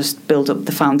 I'll just build up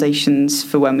the foundations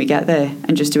for when we get there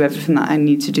and just do everything that I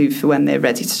need to do for when they're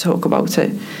ready to talk about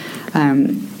it.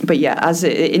 But yeah, as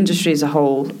an industry as a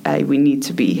whole, we need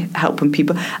to be helping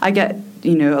people. I get,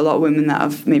 a lot of women that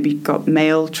have maybe got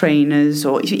male trainers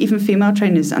or even female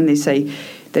trainers, and they say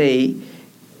they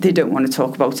don't want to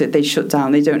talk about it. They shut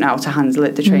down. They don't know how to handle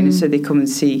it, the trainers, so they come and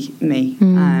see me.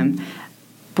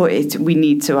 But we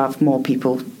need to have more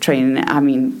people training it. I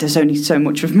mean, there's only so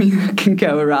much of me that can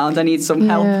go around. I need some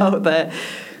help out there.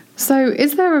 So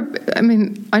is there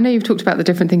I know you've talked about the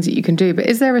different things that you can do, but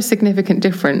is there a significant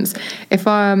difference if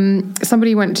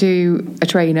somebody went to a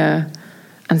trainer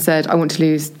and said, I want to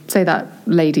lose, say that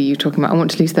lady you're talking about, I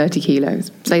want to lose 30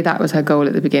 kilos. Say that was her goal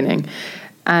at the beginning.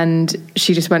 And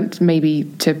she just went maybe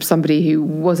to somebody who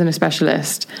wasn't a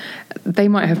specialist. They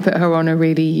might have put her on a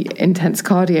really intense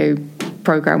cardio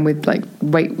program with like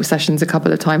weight sessions a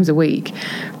couple of times a week,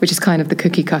 which is kind of the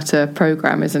cookie cutter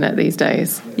program, isn't it, these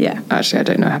days? Yeah. Actually, I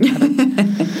don't know how to have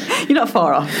it. You're not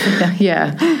far off.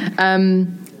 Yeah.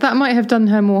 That might have done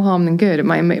her more harm than good. It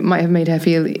might have made her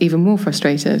feel even more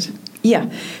frustrated.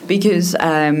 Yeah, because, for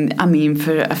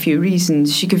a few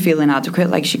reasons, she could feel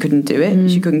inadequate, like she couldn't do it,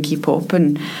 she couldn't keep up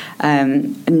and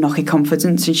knock her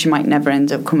confidence, and she might never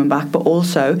end up coming back. But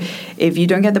also, if you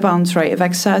don't get the balance right of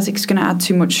exercise, it's going to add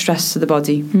too much stress to the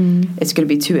body. It's going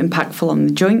to be too impactful on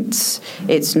the joints.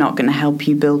 It's not going to help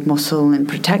you build muscle and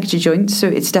protect your joints, so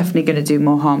it's definitely going to do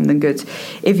more harm than good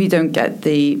if you don't get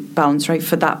the balance right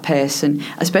for that person,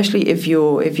 especially if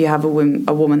you have a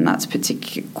woman that's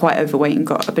quite overweight and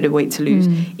got a bit of weight to lose.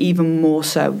 Even more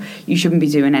so, you shouldn't be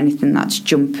doing anything that's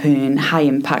jumping, high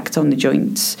impact on the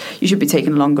joints. You should be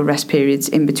taking longer rest periods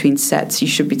in between sets. You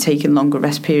should be taking longer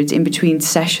rest periods in between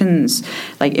sessions,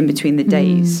 like in between the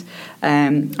days.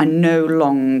 And no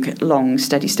long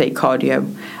steady state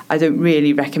cardio. I don't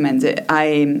really recommend it.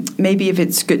 Maybe if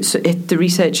it's good, the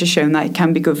research has shown that it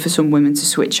can be good for some women to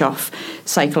switch off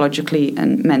psychologically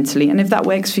and mentally. And if that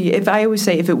works for you, if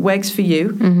it works for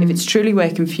you, if it's truly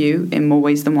working for you in more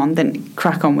ways than one, then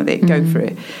crack on with it, go for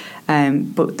it.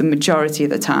 But the majority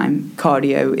of the time,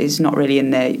 cardio is not really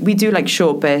in there. We do like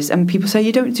short bursts, and people say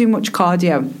you don't do much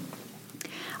cardio.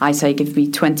 I say give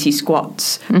me 20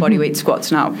 squats, bodyweight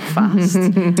squats now, fast,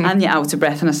 and you're out of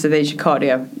breath. And I say there's your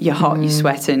cardio. You're hot, you're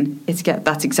sweating. It's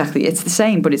the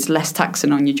same, but it's less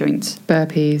taxing on your joints.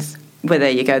 Burpees. Well, there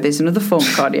you go. There's another form of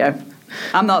cardio.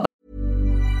 I'm not.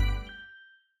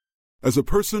 As a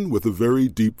person with a very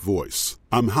deep voice,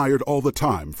 I'm hired all the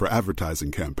time for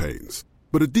advertising campaigns.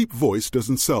 But a deep voice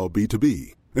doesn't sell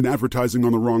B2B, and advertising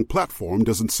on the wrong platform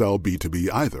doesn't sell B2B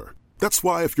either. That's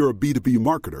why if you're a B2B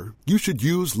marketer, you should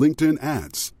use LinkedIn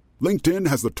ads. LinkedIn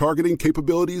has the targeting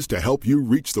capabilities to help you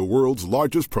reach the world's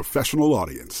largest professional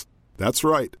audience. That's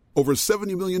right, over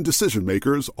 70 million decision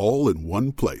makers all in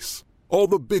one place. All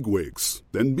the big wigs,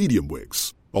 then medium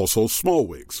wigs, also small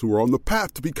wigs who are on the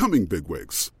path to becoming big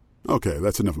wigs. Okay,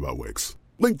 that's enough about wigs.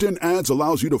 LinkedIn ads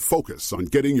allows you to focus on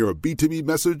getting your B2B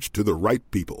message to the right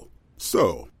people.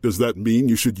 So, does that mean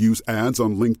you should use ads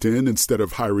on LinkedIn instead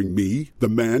of hiring me, the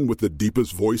man with the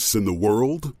deepest voice in the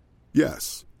world?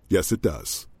 Yes. Yes, it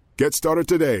does. Get started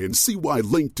today and see why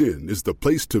LinkedIn is the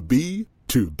place to be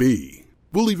to be.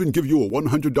 We'll even give you a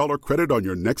 $100 credit on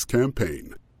your next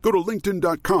campaign. Go to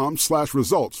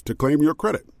linkedin.com/results to claim your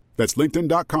credit. That's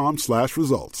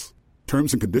linkedin.com/results.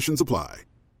 Terms and conditions apply.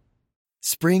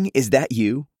 Spring, is that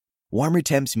you? Warmer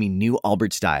temps mean new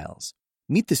Allbirds styles.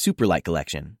 Meet the Superlight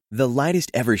Collection, the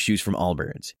lightest ever shoes from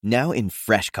Allbirds, now in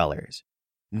fresh colors.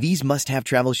 These must-have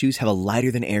travel shoes have a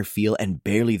lighter-than-air feel and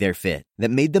barely their fit that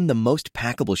made them the most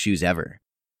packable shoes ever.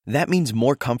 That means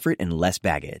more comfort and less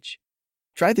baggage.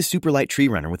 Try the Superlight Tree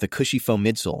Runner with a cushy foam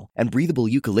midsole and breathable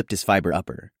eucalyptus fiber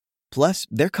upper. Plus,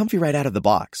 they're comfy right out of the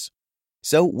box.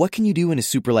 So, what can you do in a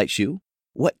Superlight shoe?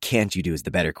 What can't you do is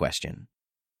the better question.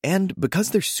 And because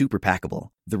they're super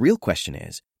packable, the real question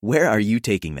is, where are you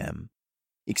taking them?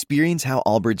 Experience how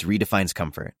Allbirds redefines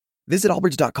comfort. Visit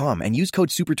allbirds.com and use code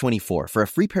SUPER24 for a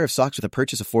free pair of socks with a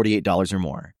purchase of $48 or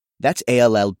more. That's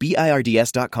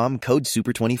ALLBIRDS.com, code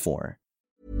SUPER24.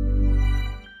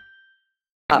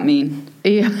 That mean?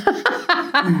 Yeah.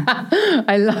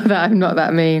 I love that. I'm not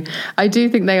that mean. I do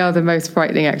think they are the most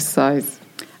frightening exercise.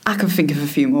 I can think of a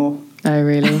few more. Oh,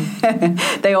 really?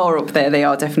 They are up there. They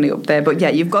are definitely up there. But yeah,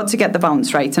 you've got to get the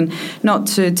balance right, and not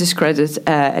to discredit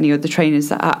any other trainers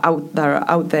that are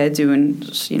out there doing,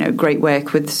 great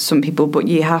work with some people. But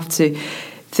you have to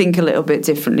think a little bit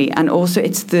differently, and also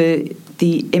it's the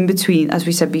in between, as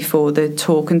we said before, the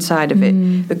talking side of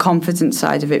it, the confidence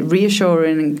side of it,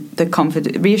 reassuring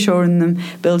them,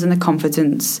 building the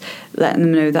confidence, letting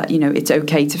them know that it's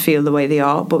okay to feel the way they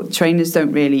are. But trainers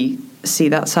don't really see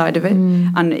that side of it,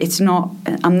 and it's not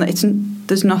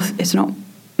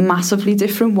massively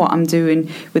different what I'm doing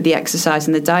with the exercise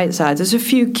and the diet side. There's a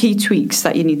few key tweaks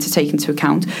that you need to take into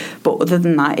account, but other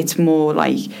than that, it's more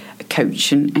like a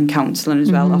coach and counselling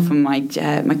as well. Often my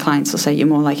clients will say you're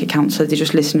more like a counsellor. They're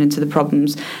just listening to the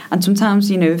problems, and sometimes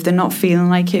if they're not feeling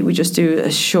like it, we just do a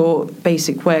short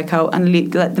basic workout and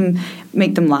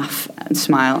make them laugh and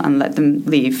smile and let them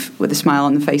leave with a smile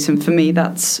on the face. And for me,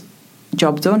 that's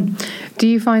job done. Do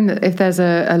you find that if there's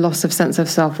a loss of sense of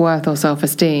self-worth or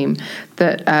self-esteem,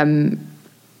 that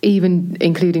even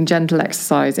including gentle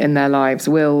exercise in their lives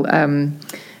will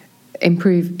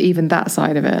improve even that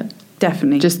side of it?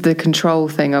 Definitely. Just the control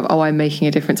thing of, I'm making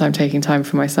a difference, I'm taking time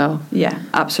for myself. Yeah,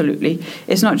 absolutely.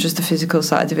 It's not just the physical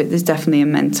side of it, there's definitely a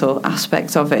mental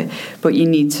aspect of it, but you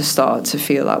need to start to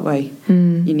feel that way.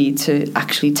 You need to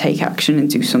actually take action and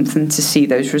do something to see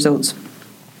those results.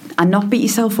 And not beat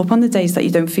yourself up on the days that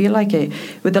you don't feel like it.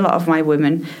 With a lot of my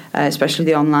women, especially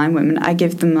the online women, I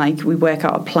give them, we work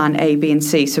out a plan A, B and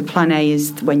C. So plan A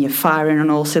is when you're firing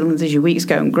on all cylinders, your week's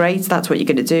going great, that's what you're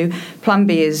going to do. Plan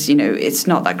B is, it's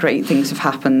not that great, things have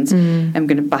happened, I'm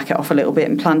going to back it off a little bit.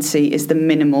 And plan C is the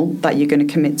minimal that you're going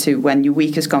to commit to when your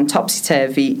week has gone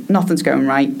topsy-turvy, nothing's going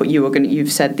right, but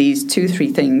you've said these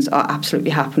 2-3 things are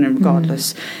absolutely happening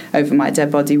regardless. Over my dead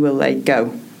body will they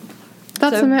go.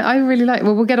 I really like.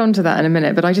 Well, we'll get on to that in a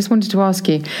minute, but I just wanted to ask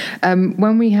you,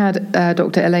 when we had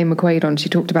Dr. Elaine McQuaid on, she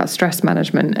talked about stress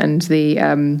management and the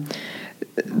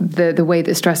way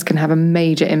that stress can have a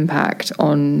major impact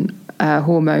on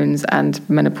hormones and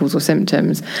menopausal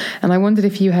symptoms. And I wondered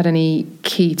if you had any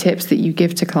key tips that you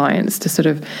give to clients to sort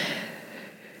of,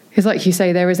 because like you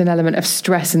say, there is an element of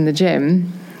stress in the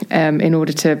gym in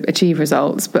order to achieve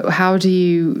results, but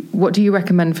what do you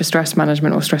recommend for stress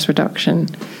management or stress reduction?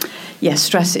 Yes,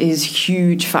 stress is a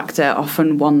huge factor,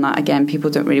 often one that, again, people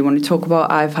don't really want to talk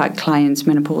about. I've had clients,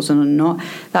 menopausal or not,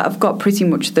 that have got pretty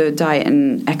much the diet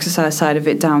and exercise side of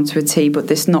it down to a T, but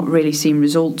they've not really seen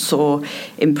results or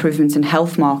improvements in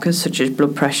health markers such as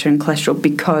blood pressure and cholesterol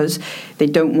because they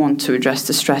don't want to address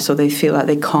the stress, or they feel like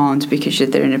they can't because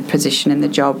they're in a position in the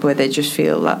job where they just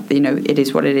feel that, it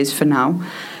is what it is for now.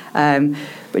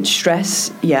 But stress,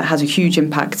 has a huge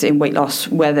impact in weight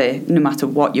loss, no matter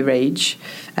what your age,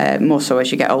 more so as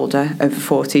you get older, over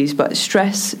 40s. But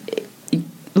stress,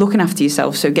 looking after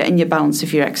yourself, so getting your balance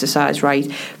of your exercise right,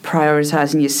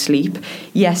 prioritising your sleep.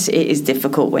 Yes, it is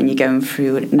difficult when you're going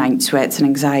through night sweats and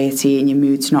anxiety and your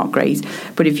mood's not great,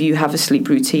 but if you have a sleep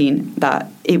routine, that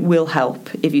it will help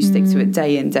if you stick to it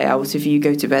day in, day out. If you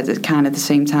go to bed at kind of the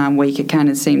same time, wake at kind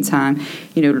of the same time,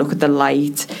 look at the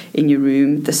light in your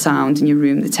room, the sound in your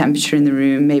room, the temperature in the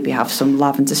room, maybe have some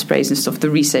lavender sprays and stuff. The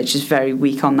research is very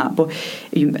weak on that, but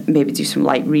you maybe do some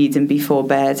light reading before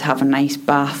bed, have a nice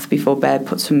bath before bed,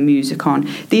 put some music on.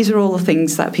 These are all the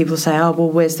things that people say,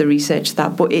 where's the research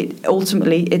that? But it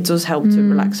ultimately does help to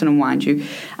relax and unwind you.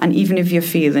 And even if you're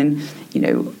feeling,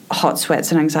 hot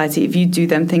sweats and anxiety, if you do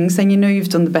them things, then you've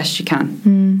done the best you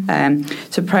can.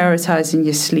 So prioritising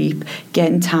your sleep,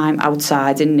 getting time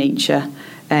outside in nature.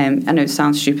 I know it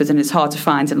sounds stupid and it's hard to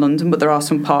find in London, but there are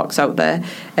some parks out there.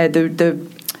 The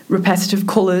repetitive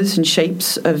colours and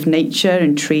shapes of nature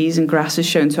and trees and grass is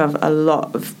shown to have a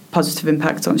lot of positive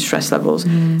impact on stress levels,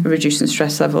 reducing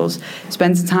stress levels.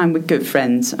 Spending time with good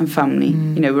friends and family.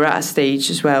 We're at a stage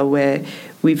as well where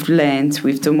we've learned,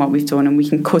 we've done what we've done, and we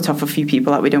can cut off a few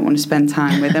people that we don't want to spend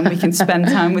time with, and we can spend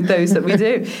time with those that we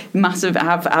do.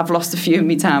 I've lost a few of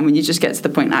my time when you just get to the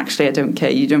point, actually, I don't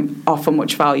care, you don't offer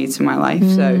much value to my life,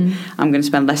 so I'm going to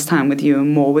spend less time with you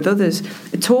and more with others.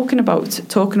 Talking about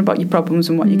your problems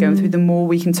and what you're going through, the more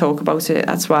we can talk about it.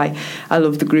 That's why I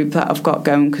love the group that I've got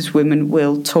going, because women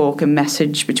will talk and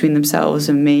message between themselves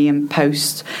and me and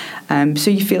post.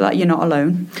 So you feel like you're not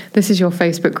alone. This is your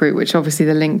Facebook group, which obviously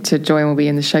the link to join will be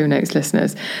in the show notes,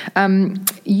 listeners.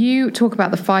 You talk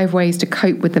about the 5 ways to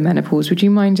cope with the menopause. Would you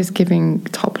mind just giving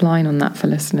top line on that for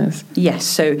listeners? Yes,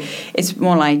 so it's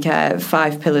more like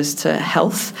 5 pillars to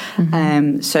health.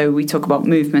 So we talk about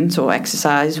movement or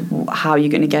exercise, how you're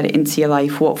going to get it into your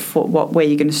life, what way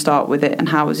you're going to start with it, and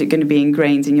how is it going to be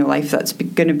ingrained in your life that's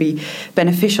going to be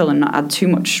beneficial and not add too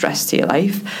much stress to your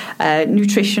life.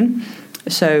 Nutrition.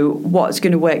 So what's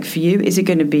going to work for you? Is it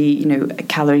going to be,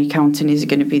 calorie counting? Is it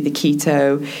going to be the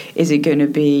keto? Is it going to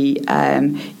be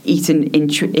eating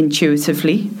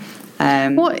intuitively?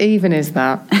 What even is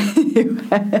that?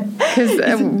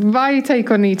 Because my take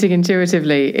on eating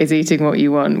intuitively is eating what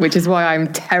you want, which is why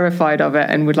I'm terrified of it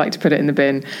and would like to put it in the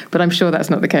bin. But I'm sure that's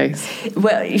not the case.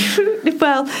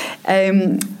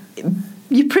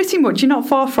 You're not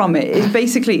far from it. It's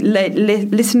basically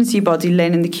listening to your body,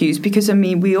 learning the cues, because,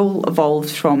 we all evolved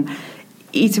from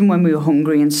eating when we were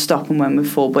hungry and stopping when we're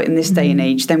full. But in this day and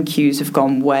age, them cues have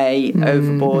gone way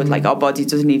overboard. Like, our body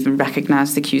doesn't even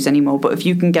recognise the cues anymore. But if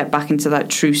you can get back into that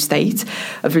true state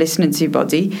of listening to your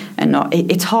body and not,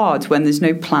 it's hard when there's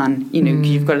no plan, you know, 'cause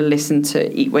you've got to listen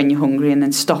to eat when you're hungry and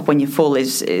then stop when you're full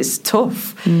is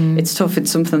tough. It's tough.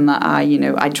 It's something that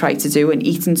I try to do, and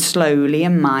eating slowly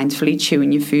and mindfully,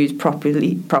 chewing your food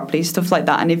properly, stuff like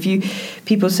that. And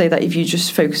people say that if you're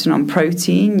just focusing on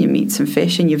protein, your meats and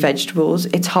fish and your vegetables,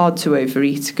 it's hard to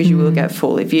overeat because you will get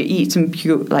full. If you're eating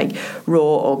pure, like raw,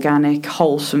 organic,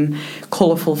 wholesome,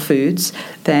 colourful foods,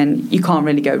 then you can't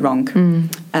really go wrong.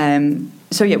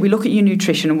 So we look at your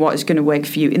nutrition and what is going to work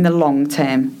for you in the long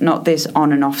term, not this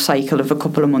on and off cycle of a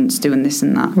couple of months doing this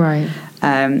and that. Right.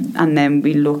 And then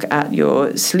we look at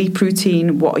your sleep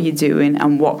routine. What are you doing,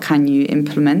 and what can you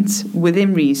implement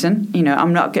within reason? You know,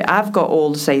 I've got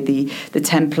all, say, the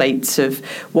templates of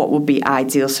what would be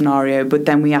ideal scenario, but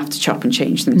then we have to chop and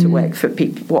change them to work for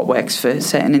people, what works for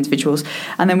certain individuals.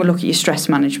 And then we look at your stress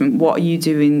management. What are you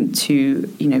doing to,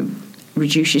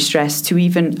 reduce your stress, to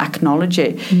even acknowledge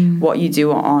it? What you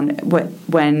do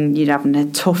when you're having a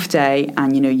tough day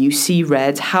and you see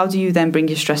red, how do you then bring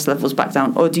your stress levels back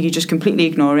down? Or do you just completely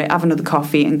ignore it, have another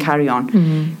coffee and carry on?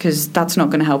 Because that's not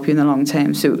going to help you in the long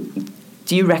term. So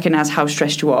do you recognise how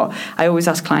stressed you are? I always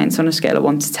ask clients on a scale of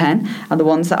 1 to 10, and the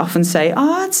ones that often say,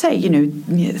 I'd say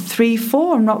 3,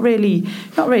 4, I'm not really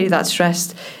that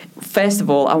stressed. First of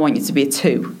all, I want you to be a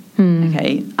 2,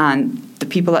 okay? And the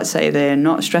people that say they're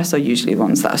not stressed are usually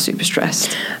ones that are super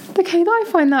stressed. Okay, I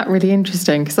find that really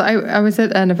interesting, because I was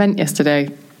at an event yesterday,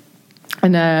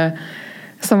 and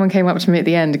someone came up to me at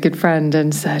the end, a good friend,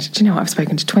 and said, do you know what, I've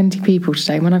spoken to 20 people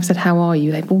today, and when I've said, how are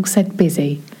you, they've all said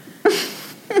busy.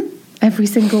 Every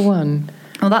single one.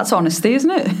 Well, that's honesty,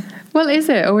 isn't it? Well, is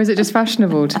it? Or is it just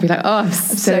fashionable to be like, oh, I'm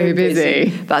so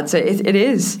busy? That's it. It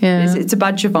is. Yeah. It's a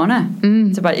badge of honour.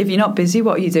 If you're not busy,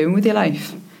 what are you doing with your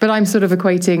life? But I'm sort of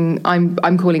equating,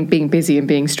 I'm calling being busy and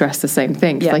being stressed the same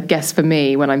thing. Yeah. I guess for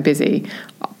me, when I'm busy,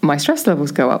 my stress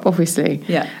levels go up, obviously.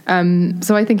 Yeah.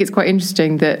 So I think it's quite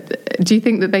interesting that, do you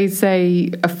think that they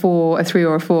say a 4, a 3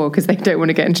 or a 4 because they don't want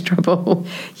to get into trouble?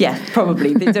 Yeah,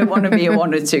 probably. They don't want to be a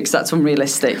 1 or 2 because that's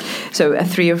unrealistic. So a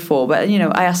 3 or 4. But,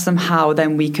 I asked them how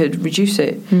then we could reduce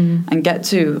it and get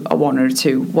to a 1 or a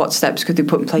 2. What steps could they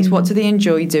put in place? What do they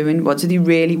enjoy doing?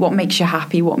 What makes you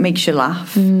happy? What makes you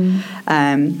laugh?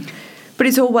 But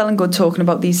it's all well and good talking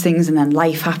about these things, and then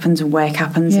life happens and work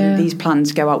happens and these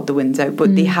plans go out the window.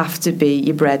 But they have to be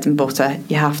your bread and butter.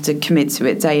 You have to commit to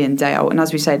it day in, day out. And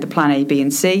as we say, the plan A, B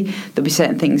and C, there'll be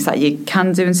certain things that you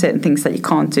can do and certain things that you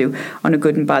can't do on a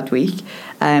good and bad week.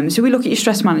 So we look at your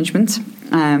stress management.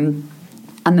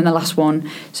 And then the last one,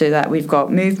 so that we've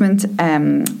got movement,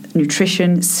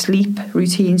 nutrition, sleep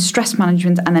routine, stress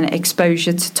management, and then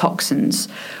exposure to toxins,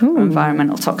 or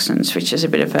environmental toxins, which is a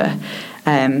bit of a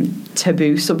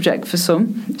taboo subject for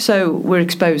some. So we're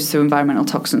exposed to environmental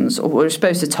toxins, or we're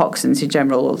exposed to toxins in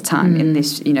general all the time. In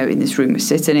this room we're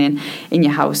sitting in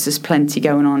your house, there's plenty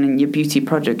going on in your beauty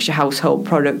products, your household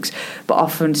products, but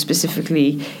often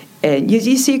specifically.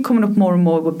 You see it coming up more and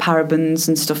more with parabens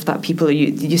and stuff that people are.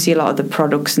 You see a lot of the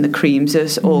products and the creams are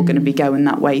all going to be going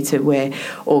that way to where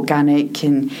organic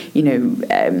and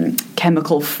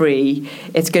chemical free.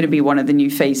 It's going to be one of the new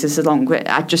phases, along with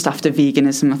just after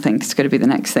veganism. I think it's going to be the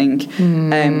next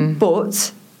thing.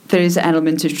 But there is an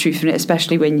element of truth in it,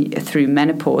 especially when through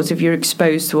menopause. If you're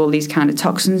exposed to all these kind of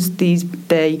toxins,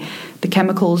 the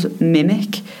chemicals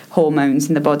mimic hormones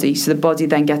in the body, so the body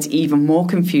then gets even more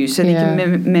confused. So they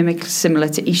can mimic similar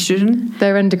to estrogen.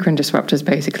 They're endocrine disruptors,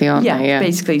 basically, aren't they? Yeah,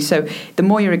 basically. So the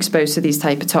more you're exposed to these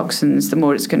type of toxins, the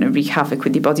more it's going to wreak havoc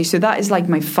with your body. So that is like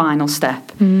my final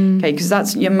step. Okay, because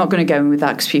I'm not going to go in with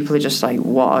that because people are just like,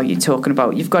 what are you talking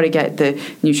about? You've got to get the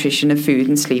nutrition of food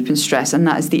and sleep and stress, and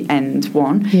that is the end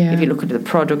one. If you look at the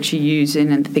products you're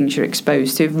using and the things you're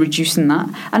exposed to, reducing that.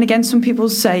 And again, some people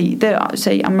say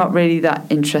I'm not really that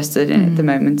interested in it at the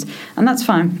moment, and that's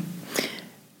fine.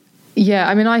 Yeah,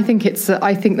 I mean, I think there's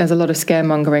a lot of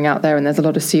scaremongering out there, and there's a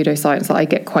lot of pseudoscience that I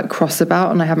get quite cross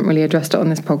about, and I haven't really addressed it on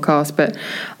this podcast, but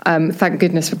thank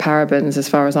goodness for parabens as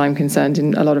far as I'm concerned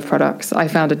in a lot of products. I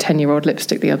found a 10-year-old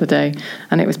lipstick the other day,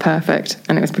 and it was perfect,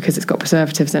 and it was because it's got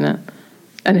preservatives in it.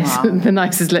 And it's the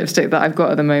nicest lipstick that I've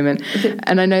got at the moment.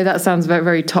 And I know that sounds very,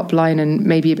 very top line and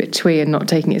maybe a bit twee and not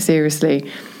taking it seriously.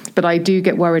 But I do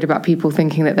get worried about people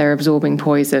thinking that they're absorbing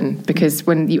poison, because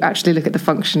when you actually look at the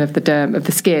function of the derm, of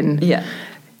the skin,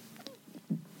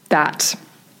 that,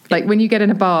 like when you get in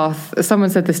a bath,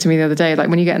 someone said this to me the other day, like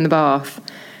when you get in the bath,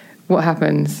 what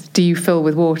happens? Do you fill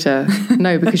with water?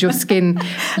 No, because your skin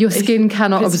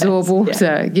cannot absorb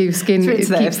water. Yeah. Your skin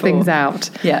keeps things out.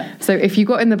 Yeah. So if you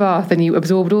got in the bath and you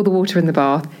absorbed all the water in the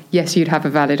bath, yes, you'd have a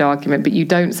valid argument, but you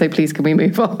don't. So please, can we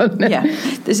move on? Yeah.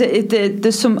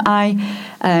 There's some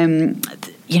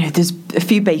there's a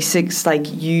few basics like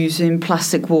using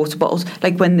plastic water bottles.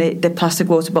 Like when the plastic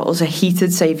water bottles are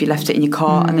heated, say if you left it in your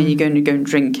car and then you're going to go and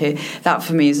drink it, that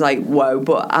for me is like, whoa,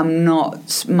 but I'm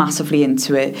not massively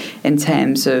into it in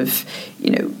terms of,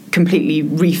 completely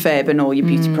refurbing all your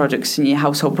beauty products and your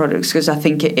household products, because I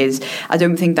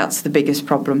don't think that's the biggest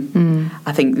problem.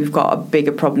 I think we've got a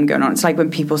bigger problem going on. It's like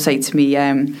when people say to me,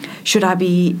 should I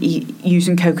be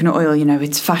using coconut oil?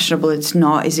 It's fashionable, it's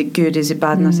not. Is it good? Is it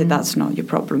bad? And I said, that's not your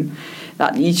problem.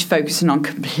 That you're focusing on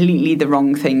completely the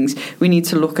wrong things. We need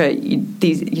to look at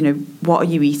these, what are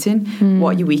you eating?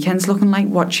 What are your weekends looking like?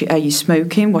 Are you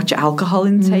smoking? What's your alcohol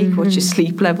intake? What's your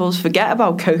sleep levels? Forget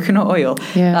about coconut oil.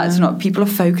 Yeah. That's not, people are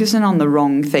focusing on the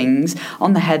wrong things,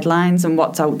 on the headlines and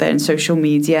what's out there in social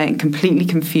media, and completely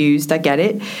confused. I get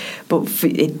it. But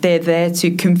they're there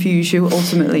to confuse you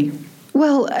ultimately.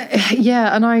 Well,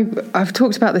 yeah, and I've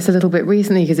talked about this a little bit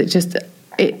recently, because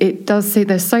it does say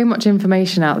there's so much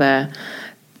information out there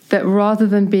that rather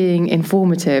than being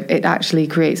informative, it actually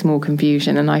creates more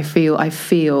confusion. And I feel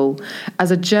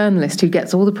as a journalist who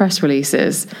gets all the press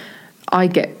releases, I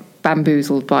get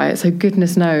bamboozled by it. So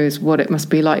goodness knows what it must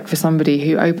be like for somebody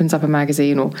who opens up a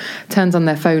magazine or turns on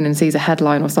their phone and sees a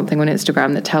headline or something on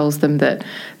Instagram that tells them that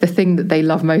the thing that they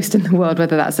love most in the world,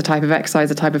 whether that's a type of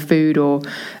exercise, a type of food, or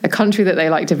a country that they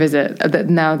like to visit, that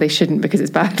now they shouldn't because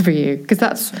it's bad for you.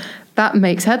 Because that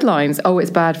makes headlines. Oh, it's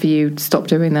bad for you. Stop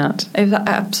doing that.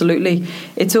 Absolutely.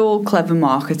 It's all clever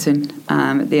marketing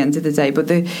at the end of the day. But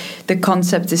the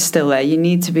concept is still there. You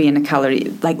need to be in a calorie,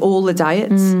 like all the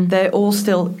diets, they're all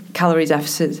still calorie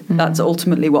deficit. That's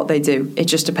ultimately what they do. It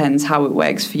just depends how it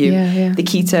works for you. Yeah. The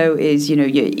keto is, you're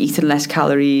eating less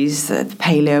calories, the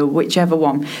paleo, whichever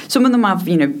one. Some of them have,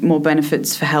 more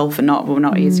benefits for health and not. We're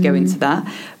not here to go into that.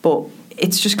 But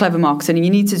it's just clever marketing, and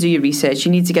you need to do your research.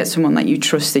 You need to get someone that you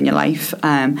trust in your life,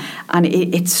 and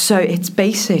it's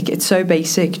basic. It's so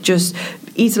basic. Just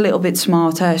eat a little bit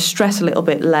smarter, stress a little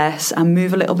bit less, and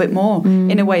move a little bit more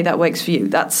in a way that works for you.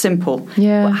 That's simple.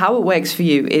 Yeah. But how it works for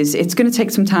you is it's going to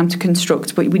take some time to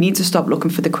construct, but we need to stop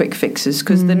looking for the quick fixes,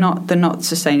 because they're not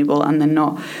sustainable, and they're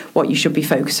not what you should be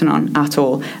focusing on at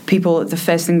all. People, the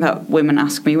first thing that women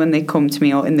ask me when they come to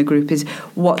me or in the group is,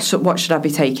 what should I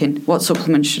be taking? What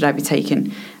supplements should I be taking?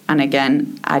 And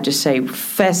again, I just say,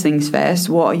 first things first,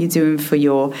 what are you doing for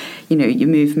your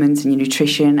movement and your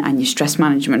nutrition and your stress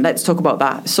management? Let's talk about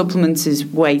that. Supplements is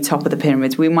way top of the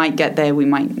pyramid. We might get there, we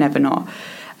might never not.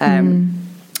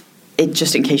 It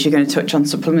just in case you're going to touch on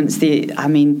supplements,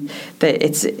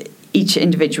 it's each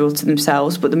individual to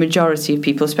themselves, but the majority of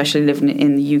people, especially living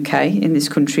in the UK, in this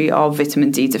country, are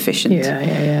vitamin D deficient.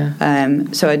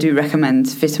 Yeah. So I do recommend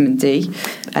vitamin D.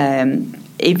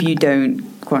 If you don't,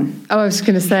 go on. Oh, I was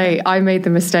going to say, I made the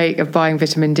mistake of buying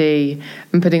vitamin D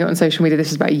and putting it on social media. This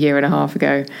was about a year and a half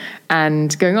ago,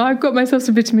 and going, I've got myself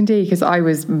some vitamin D, because I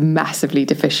was massively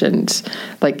deficient,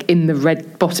 like in the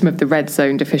bottom of the red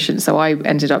zone deficient. So I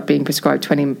ended up being prescribed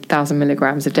 20,000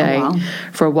 milligrams a day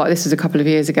for a while. This was a couple of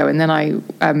years ago, and then I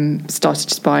started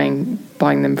just buying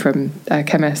them from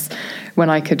chemists when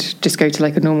I could just go to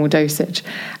like a normal dosage.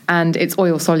 And it's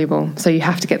oil soluble, so you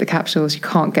have to get the capsules. You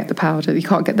can't get the powder. You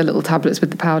can't get the little tablets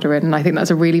with the powder in. And I think that's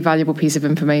a really valuable piece of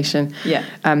information. Yeah.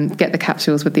 Get the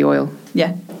capsules with the oil.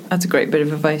 Yeah, that's a great bit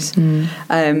of advice.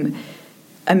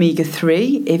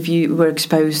 Omega-3, if you were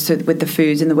exposed to with the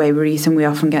foods and the way we're eating, we're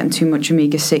often getting too much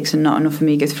omega-6 and not enough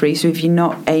omega-3. So if you're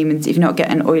not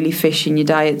getting oily fish in your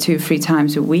diet 2 or 3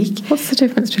 times a week. What's the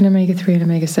difference between omega-3 and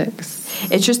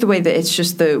omega-6? It's just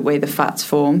the way the fat's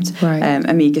formed. Right.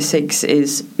 Omega-6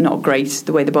 is not great,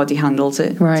 the way the body handles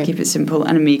it, to keep it simple.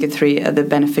 And omega-3 are the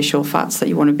beneficial fats that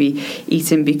you want to be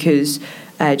eating, because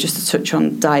just to touch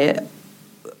on diet,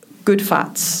 good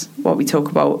fats, what we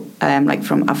talk about, like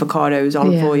from avocados,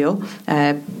 olive oil,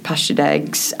 pastured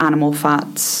eggs, animal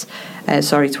fats,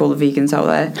 sorry to all the vegans out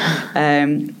there,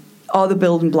 are the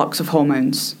building blocks of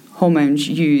hormones. Hormones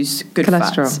use good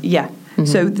cholesterol. Fats. Yeah.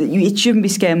 So it shouldn't be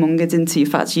scaremongered into your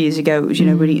fats. Years ago, it was,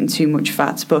 we're eating too much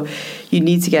fats, but you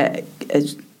need to get,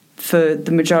 for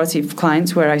the majority of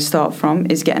clients where I start from,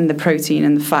 is getting the protein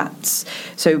and the fats.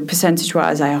 So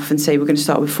percentage-wise, I often say we're going to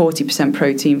start with 40%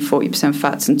 protein, 40%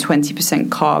 fats, and 20%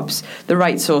 carbs, the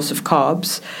right source of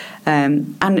carbs.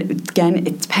 And again,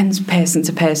 it depends person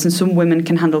to person. Some women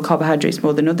can handle carbohydrates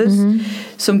more than others.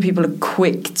 Some people are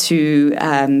quick to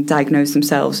diagnose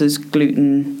themselves as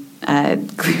gluten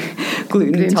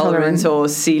gluten intolerance or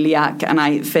celiac,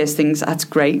 and first things, that's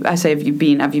great. I say, have you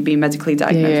been medically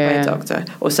diagnosed by a doctor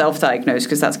or self-diagnosed,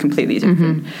 because that's completely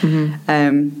different.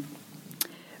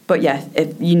 But yeah,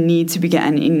 you need to be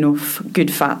getting enough good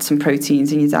fats and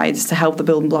proteins in your diets to help the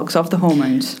building blocks of the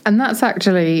hormones. And that's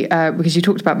actually, because you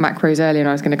talked about macros earlier, and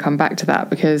I was going to come back to that,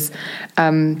 because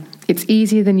it's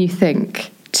easier than you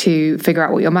think to figure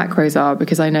out what your macros are,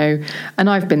 because I know, and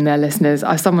I've been there, listeners,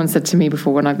 someone said to me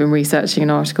before when I've been researching an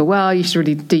article, well, you should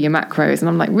really do your macros. And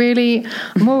I'm like, really?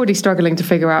 I'm already struggling to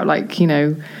figure out, like, you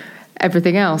know,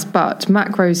 everything else. But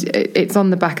macros, it's on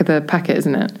the back of the packet,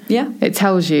 isn't it? Yeah. It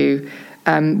tells you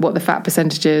what the fat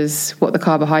percentage is, what the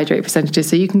carbohydrate percentage is.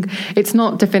 So it's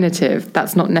not definitive.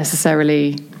 That's not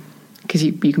necessarily, because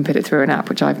you can put it through an app,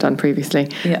 which I've done previously.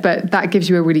 Yeah. But that gives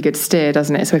you a really good steer,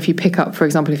 doesn't it? So if you pick up, for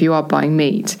example, if you are buying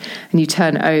meat and you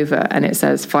turn it over and it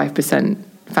says 5%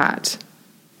 fat,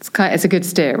 it's a good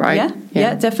steer, right?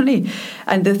 Yeah, definitely.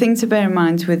 And the thing to bear in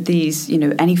mind with these, you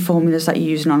know, any formulas that you're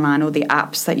using online or the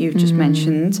apps that you've just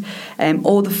mentioned,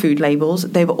 all the food labels,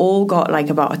 they've all got like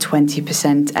about a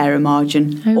 20% error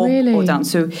margin or down.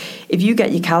 So if you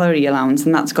get your calorie allowance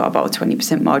and that's got about a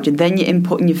 20% margin, then you're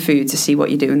inputting your food to see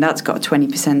what you're doing, that's got a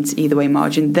 20% either way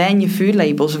margin. Then your food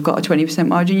labels have got a 20%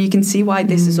 margin. You can see why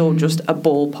this is all just a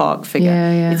ballpark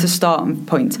figure. It's a starting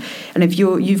point. And if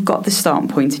you've got the starting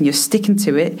point and you're sticking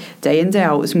to it day in, day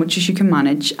out as much as you can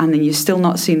manage, and then you're still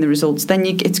not seeing the results, then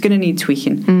it's going to need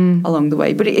tweaking along the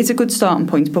way. But it is a good starting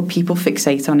point, but people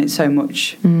fixate on it so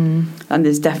much. And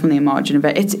there's definitely a margin of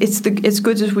it. It's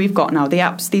good as we've got now. These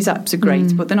apps are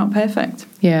great, but they're not perfect.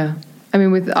 Yeah. I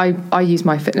mean, I use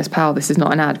MyFitnessPal. This is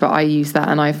not an ad, but I use that,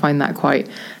 and I find that quite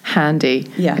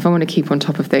handy if I want to keep on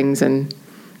top of things. And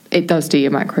it does do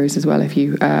your macros as well if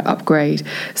you upgrade.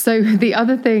 So the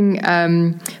other thing,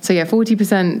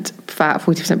 40% fat,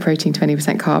 40% protein,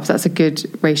 20% carbs, that's a good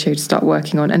ratio to start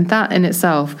working on. And that in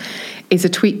itself is a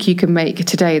tweak you can make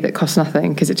today that costs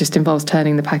nothing, because it just involves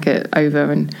turning the packet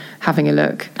over and having a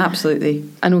look. Absolutely.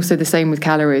 And also the same with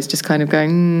calories, just kind of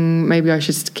going, maybe I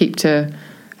should keep to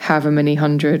however many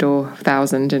 100 or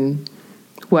 1,000 and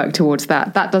work towards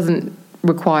that. That doesn't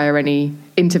require any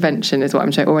intervention, is what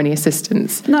I'm saying, or any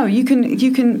assistance. No, you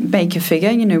can make a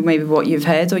figure, you know, maybe what you've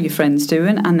heard or your friends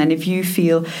doing, and then if you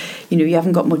feel, you know, you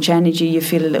haven't got much energy, you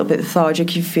feel a little bit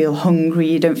lethargic, you feel hungry,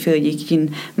 you don't feel you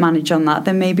can manage on that,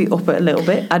 then maybe up it a little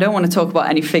bit. I don't want to talk about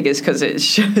any figures because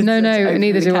it's no,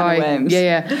 neither do I.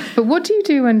 Yeah. But what do you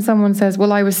do when someone says,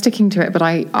 well, I was sticking to it, but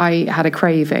I had a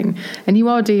craving? And you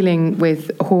are dealing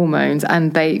with hormones,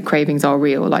 and cravings are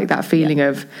real, like that feeling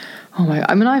of, oh my!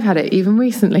 I mean, I've had it even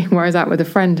recently where I was out with a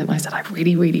friend and I said, I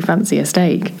really, really fancy a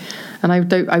steak, and I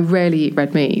rarely eat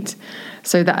red meat.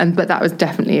 So but that was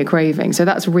definitely a craving. So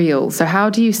that's real. So how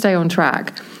do you stay on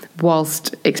track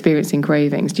whilst experiencing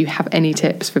cravings? Do you have any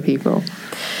tips for people?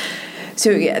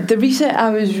 So the research,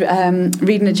 I was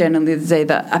reading a journal the other day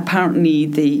that apparently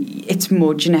it's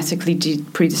more genetically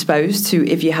predisposed to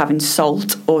if you're having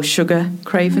salt or sugar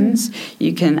cravings.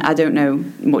 You can, I don't know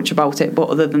much about it, but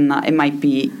other than that, it might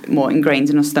be more ingrained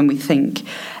in us than we think.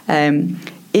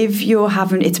 If you're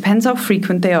having, it depends how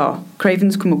frequent they are.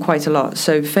 Cravings come up quite a lot.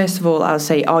 So first of all, I'll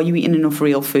say, are you eating enough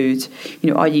real food?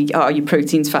 You know, are your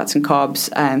proteins, fats and carbs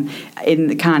in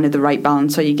the kind of the right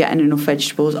balance? Are you getting enough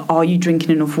vegetables? Are you drinking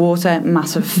enough water?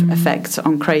 Massive effect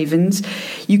on cravings.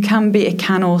 It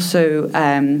can also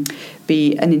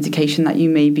be an indication that you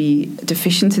may be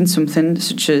deficient in something,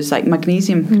 such as like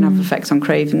magnesium can have effects on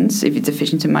cravings. If you're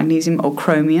deficient in magnesium or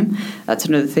chromium, that's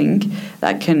another thing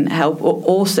that can help.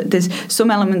 Also, there's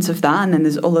some elements of that, and then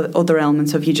there's other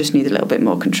elements of you just need a little bit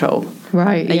more control.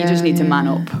 Right. And you just need to man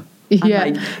up. Yeah.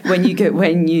 And like when you're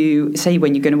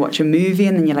going to watch a movie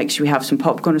and then you're like, should we have some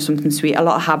popcorn or something sweet? A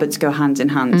lot of habits go hand in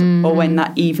hand. Or when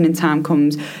that evening time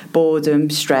comes, boredom,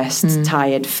 stressed,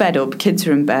 tired, fed up, kids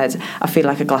are in bed, I feel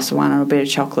like a glass of wine or a bit of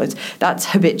chocolate. That's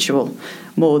habitual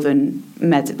more than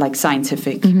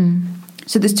scientific.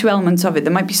 So there's two elements of it.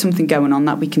 There might be something going on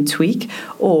that we can tweak,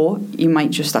 or you might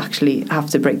just actually have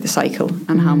to break the cycle.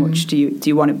 And how much do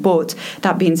you want it? But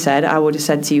that being said, I would have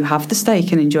said to you, have the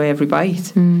steak and enjoy every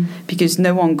bite, because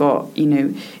no one got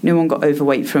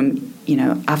overweight from, you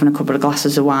know, having a couple of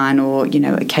glasses of wine or, you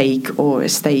know, a cake or a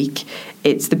steak.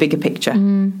 It's the bigger picture.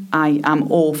 I am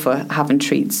all for having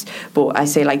treats, but I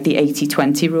say like the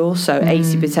 80-20 rule. So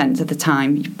 80% of the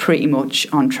time, you're pretty much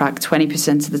on track.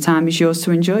 20% of the time is yours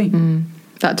to enjoy.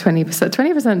 That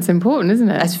 20% is important, isn't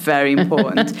it? That's very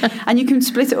important. And you can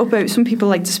split it up. Some people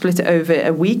like to split it over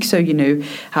a week, so, you know,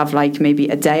 have like maybe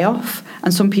a day off.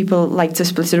 And some people like to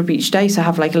split it up each day, so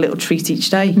have like a little treat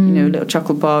each day, you know, a little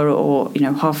chocolate bar or, you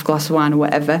know, half a glass of wine or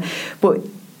whatever. But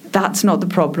that's not the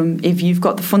problem. If you've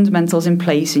got the fundamentals in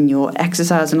place and you're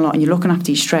exercising a lot and you're looking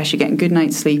after your stress, you're getting good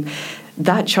night's sleep,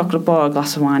 that chocolate bar or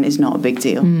glass of wine is not a big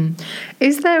deal.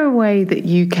 Is there a way that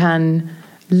you can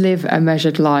live a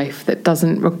measured life that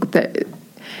doesn't...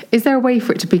 Is there a way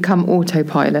for it to become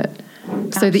autopilot?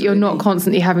 So that you're not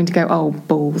constantly having to go, oh,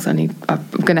 balls, I'm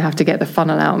going to have to get the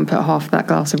funnel out and put half that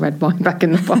glass of red wine back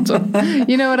in the bottle.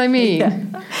 You know what I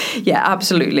mean? Yeah,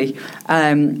 absolutely.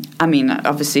 I mean,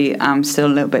 obviously, I'm still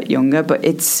a little bit younger, but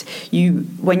it's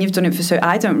when you've done it for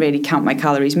I don't really count my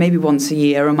calories. Maybe once a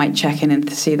year I might check in and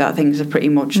see that things are pretty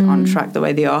much on track the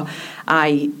way they are.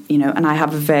 And I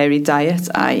have a varied diet.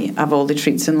 I have all the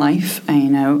treats in life.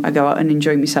 I go out and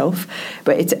enjoy myself.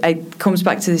 But it comes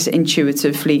back to this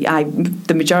intuitively.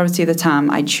 The majority of the time,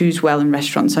 I choose well in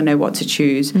restaurants. I know what to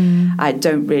choose. I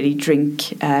don't really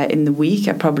drink in the week.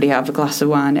 I probably have a glass of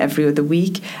wine every other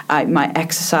week. My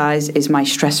exercise is my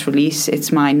stress release.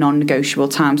 It's my non-negotiable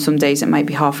time. Some days it might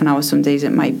be half an hour. Some days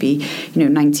it might be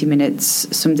 90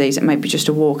 minutes. Some days it might be just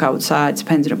a walk outside,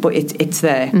 depending on. But it's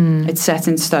there. It's set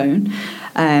in stone.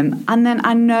 And then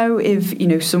I know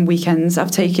if some weekends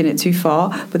I've taken it too far,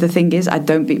 but the thing is I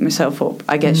don't beat myself up.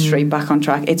 I get straight back on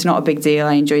track. It's not a big deal.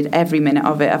 I enjoyed every minute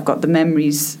of it. I've got the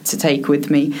memories to take with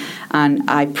me, and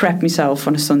I prep myself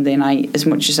on a Sunday night as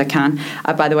much as I can.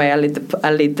 By the way, I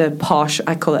lead the partial.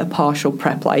 I call it a partial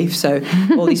prep life. So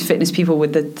all these fitness people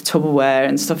with the Tupperware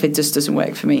and stuff, it just doesn't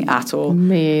work for me at all.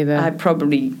 Me either. I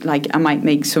probably I might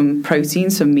make some protein,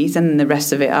 some meat, and then the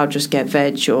rest of it I'll just get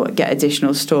veg or get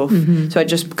additional stuff. So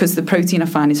because the protein I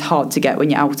find is hard to get when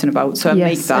you're out and about, so I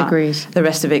make that. Agreed. The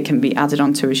rest of it can be added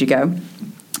onto as you go.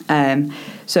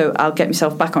 So I'll get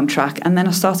myself back on track, and then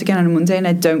I start again on a Monday, and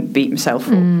I don't beat myself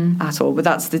up at all. But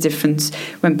that's the difference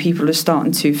when people are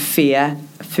starting to fear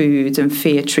food and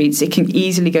fear treats. It can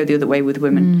easily go the other way with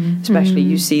women, especially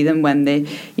you see them when they're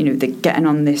getting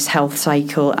on this health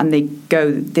cycle, and they've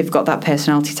got that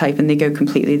personality type, and they go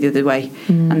completely the other way,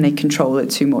 and they control it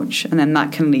too much, and then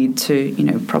that can lead to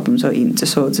problems or eating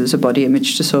disorders or body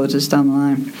image disorders down the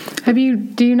line.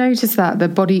 Do you notice that the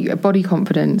body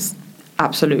confidence?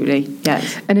 Absolutely,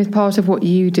 yes. And it's part of what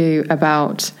you do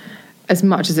about, as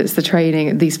much as it's the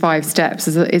training, these 5 steps,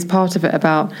 is part of it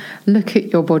about look at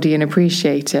your body and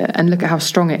appreciate it, and look at how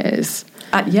strong it is.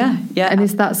 Yeah. And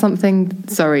is that something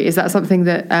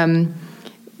that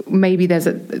maybe there's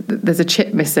a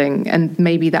chip missing, and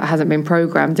maybe that hasn't been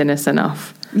programmed in us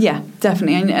enough? Yeah,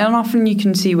 definitely. And often you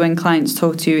can see when clients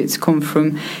talk to you, it's come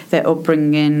from their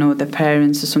upbringing or their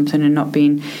parents or something, and not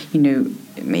being,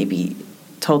 maybe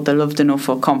told they're loved enough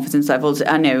or confidence levels.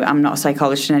 I know I'm not a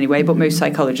psychologist in any way, but most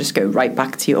psychologists go right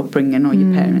back to your upbringing or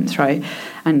your parents, right,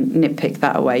 and nitpick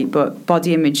that away. But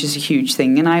body image is a huge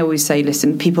thing, and I always say,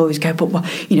 listen, people always go, but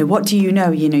what do you know?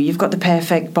 You've got the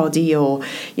perfect body, or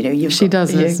she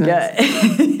does, listeners.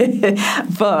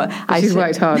 But she's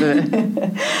worked hard at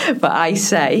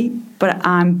it. But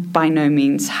I'm by no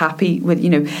means happy with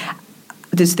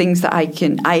there's things that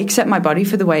I accept my body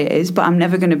for the way it is, but I'm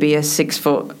never going to be a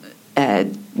 6'1"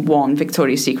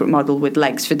 Victoria's Secret model with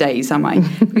legs for days, am I?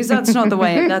 Because that's not the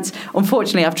way.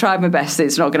 Unfortunately, I've tried my best.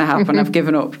 It's not going to happen. I've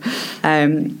given up.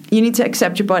 You need to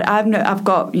accept your body. I've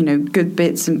got good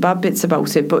bits and bad bits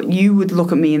about it, but you would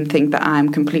look at me and think that I'm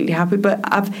completely happy. But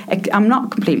I'm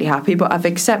not completely happy. But I've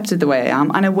accepted the way I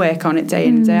am, and I work on it day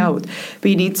in and day out.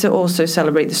 But you need to also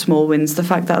celebrate the small wins. The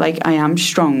fact that I am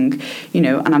strong,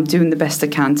 and I'm doing the best I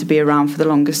can to be around for the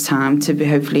longest time, to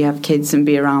hopefully have kids and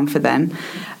be around for them.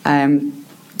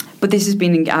 But this has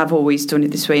been, I've always done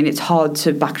it this way, and it's hard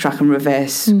to backtrack and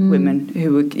reverse women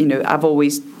who, I've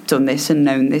always done this and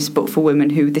known this, but for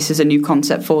women who this is a new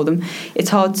concept for them,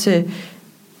 it's hard to,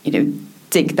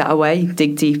 dig that away,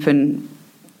 dig deep and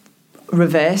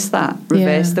reverse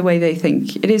the way they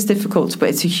think. It is difficult, but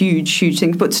it's a huge, huge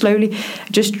thing. But slowly,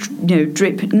 just,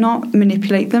 drip, not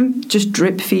manipulate them, just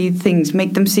drip feed things,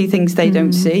 make them see things they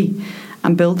don't see,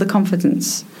 and build the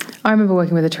confidence. I remember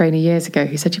working with a trainer years ago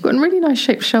who said, you've got really nice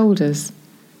shaped shoulders.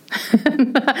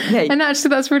 And actually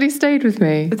that's really stayed with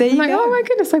me. There you go. Oh my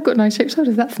goodness, I've got nice shaped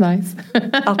shoulders. That's nice.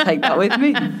 I'll take that with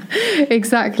me.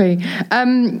 Exactly.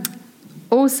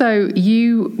 Also,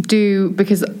 you do,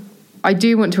 because I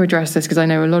do want to address this, because I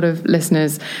know a lot of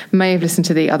listeners may have listened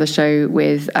to the other show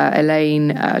with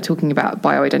Elaine talking about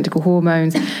bioidentical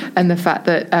hormones and the fact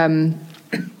that...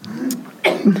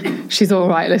 she's all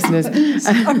right, listeners.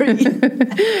 Sorry.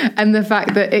 And the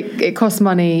fact that it costs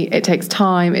money, it takes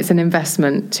time, it's an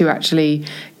investment to actually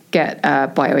get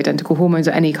bioidentical hormones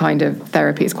or any kind of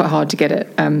therapy. It's quite hard to get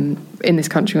it in this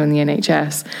country on the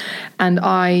NHS. And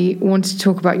I wanted to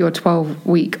talk about your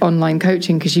 12-week online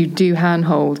coaching because you do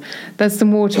handhold. There's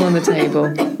some water on the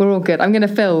table. We're all good. I'm going to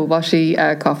fill while she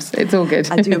coughs. It's all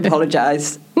good. I do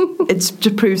apologise. It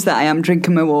just proves that I am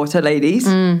drinking my water, ladies.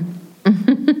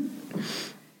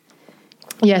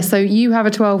 Yeah, so you have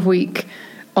a 12-week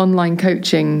online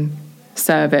coaching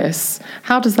service.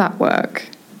 How does that work?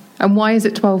 And why is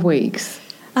it 12 weeks?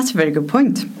 That's a very good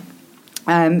point.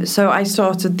 So I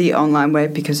started the online way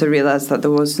because I realised that there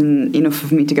wasn't enough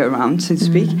of me to go around, so to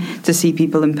speak, to see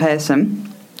people in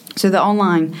person. So the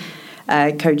online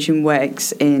coaching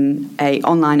works in a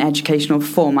online educational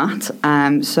format.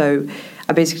 So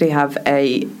I basically have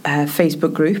a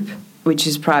Facebook group, which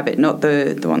is private, not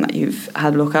the one that you've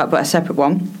had a look at, but a separate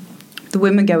one. The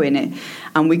women go in it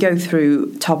and we go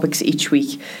through topics each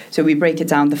week. So we break it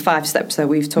down, the 5 steps that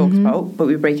we've talked about, but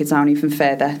we break it down even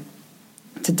further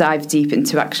to dive deep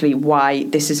into actually why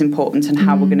this is important and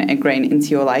how we're going to ingrain it into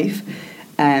your life.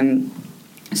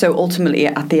 So ultimately,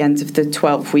 at the end of the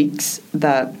 12 weeks,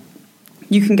 that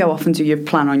you can go off and do your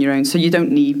plan on your own. So you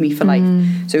don't need me for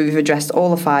life. So we've addressed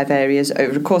all the 5 areas.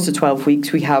 Over the course of 12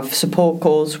 weeks, we have support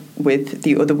calls with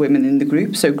the other women in the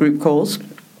group, so group calls.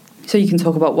 So you can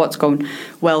talk about what's gone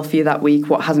well for you that week,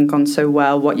 what hasn't gone so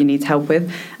well, what you need help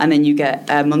with. And then you get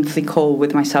a monthly call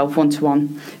with myself,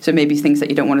 one-to-one. So maybe things that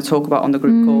you don't want to talk about on the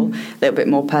group call, a little bit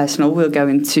more personal. We'll go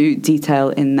into detail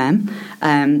in them.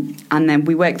 And then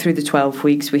we work through the 12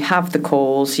 weeks. We have the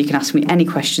calls. You can ask me any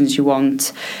questions you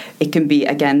want. It can be,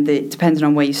 again, depending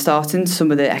on where you're starting,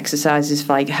 some of the exercises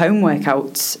for like home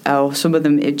workouts, or some of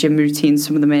them gym routines,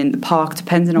 some of them in the park,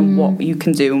 depending on what you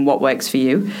can do and what works for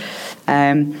you.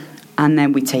 And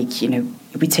then we take your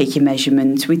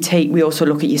measurements. We also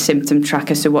look at your symptom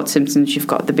tracker, so what symptoms you've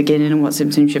got at the beginning and what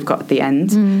symptoms you've got at the end.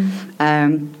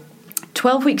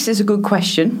 12 weeks is a good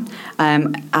question.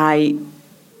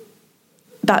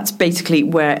 That's basically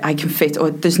where I can fit,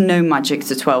 or there's no magic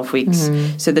to 12 weeks.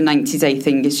 So the 90-day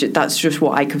thing is that's just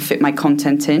what I can fit my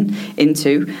content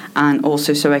into, and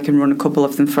also so I can run a couple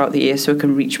of them throughout the year so I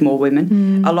can reach more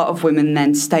women. A lot of women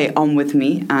then stay on with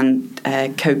me and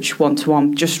coach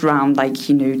one-to-one, just round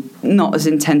not as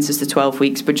intense as the 12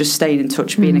 weeks, but just staying in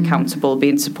touch, being accountable,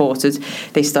 being supported.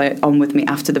 They stay on with me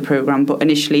after the programme, but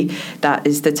initially that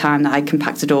is the time that I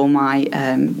compacted all my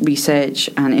research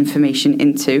and information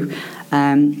into.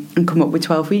 And come up with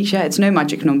 12 weeks. Yeah, it's no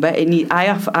magic number.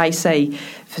 I say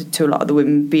to a lot of the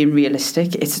women, being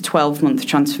realistic, it's a 12-month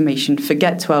transformation.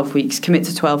 Forget 12 weeks, commit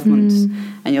to 12 months,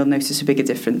 and you'll notice a bigger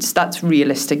difference. That's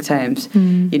realistic terms.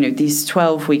 These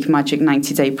 12-week magic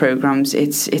 90-day programs,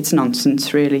 it's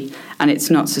nonsense, really, and it's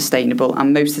not sustainable.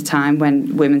 And most of the time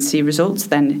when women see results,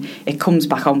 then it comes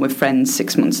back on with friends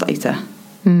 6 months later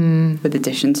with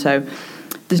addition. So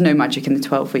there's no magic in the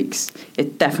 12 weeks.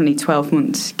 It's definitely 12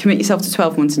 months. Commit yourself to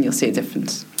 12 months and you'll see a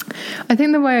difference. I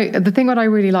think the thing what I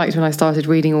really liked when I started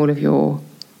reading all of your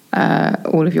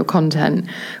content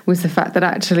was the fact that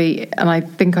actually, and I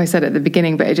think I said it at the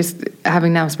beginning, but it just,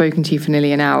 having now spoken to you for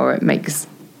nearly an hour, it makes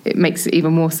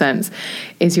even more sense,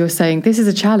 is you're saying this is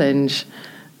a challenge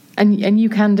and you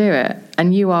can do it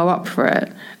and you are up for it.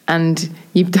 And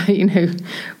you've done,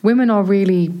 women are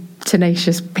really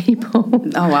tenacious people.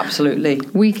 Oh, absolutely.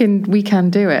 We can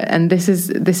do it, and this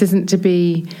isn't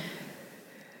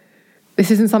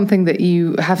something that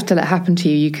you have to let happen to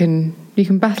you. You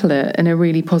can battle it in a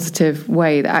really positive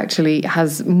way that actually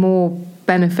has more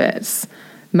benefits,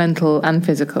 mental and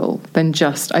physical, than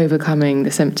just overcoming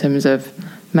the symptoms of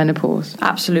menopause.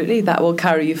 Absolutely, that will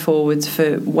carry you forwards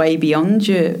for way beyond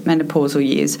your menopausal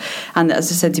years. And as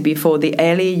I said to you before, the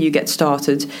earlier you get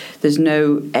started, there's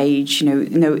no age,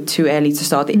 no too early to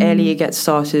start. The earlier you get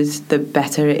started, the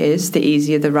better it is, the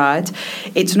easier the ride.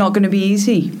 It's not going to be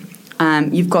easy.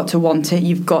 You've got to want it.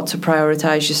 You've got to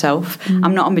prioritise yourself.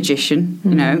 I'm not a magician,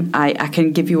 I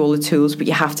can give you all the tools, but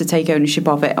you have to take ownership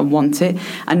of it and want it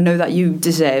and know that you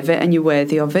deserve it and you're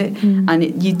worthy of it.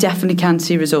 And you definitely can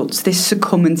see results. This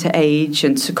succumbing to age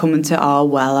and succumbing to,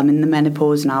 I'm in the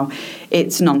menopause now,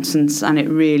 it's nonsense, and it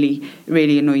really,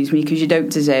 really annoys me because you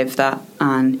don't deserve that.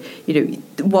 And,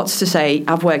 what's to say,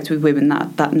 I've worked with women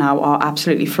that now are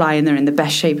absolutely flying. They're in the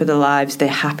best shape of their lives. They're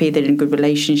happy. They're in good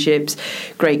relationships,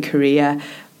 great career,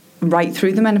 right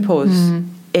through the menopause.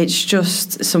 It's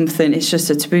just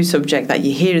a taboo subject that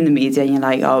you hear in the media and you're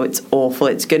like, oh, it's awful,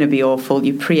 it's going to be awful.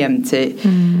 You preempt it.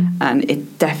 And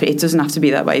it doesn't have to be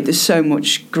that way. There's so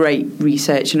much great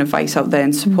research and advice out there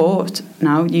and support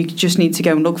now. You just need to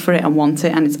go and look for it and want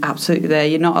it, and it's absolutely there.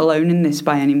 You're not alone in this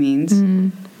by any means.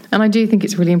 And I do think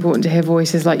it's really important to hear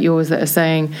voices like yours that are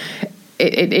saying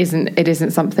it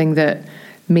isn't something that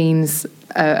means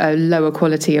a lower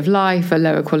quality of life, a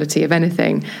lower quality of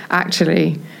anything.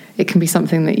 Actually, it can be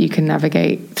something that you can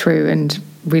navigate through and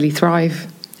really thrive.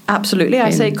 Absolutely.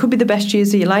 I say it could be the best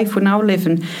years of your life. We're now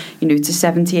living, to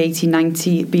 70, 80,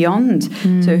 90, beyond.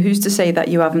 So who's to say that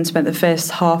you haven't spent the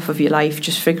first half of your life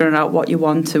just figuring out what you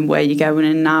want and where you're going,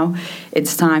 and now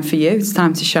it's time for you. It's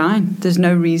time to shine. There's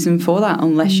no reason for that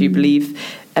unless you believe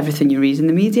everything you read in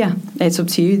the media. It's up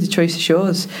to you. The choice is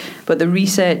yours. But the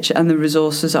research and the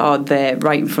resources are there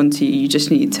right in front of you. You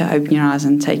just need to open your eyes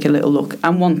and take a little look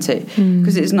and want it.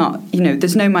 Because it's not,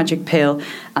 there's no magic pill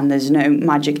and there's no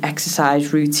magic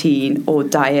exercise routine or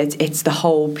diet. It's the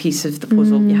whole piece of the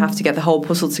puzzle. You have to get the whole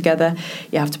puzzle together.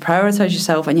 You have to prioritise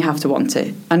yourself and you have to want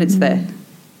it. And it's there.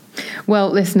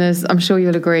 Well, listeners, I'm sure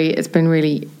you'll agree it's been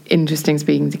really interesting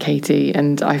speaking to Katie,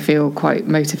 and I feel quite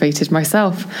motivated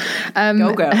myself.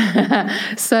 Go girl.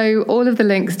 So all of the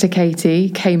links to Katie,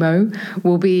 Kamo,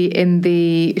 will be in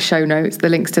the show notes, the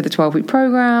links to the 12-week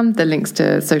program, the links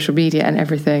to social media and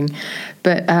everything.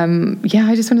 But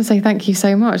I just want to say thank you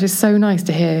so much. It's so nice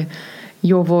to hear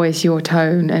your voice, your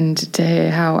tone, and to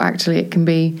hear how actually it can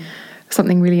be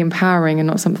something really empowering and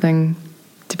not something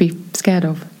to be scared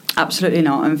of. Absolutely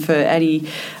not. And for any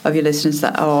of your listeners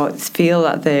that feel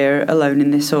that they're alone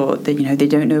in this, or that they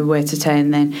don't know where to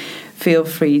turn, then feel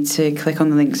free to click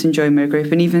on the links and join my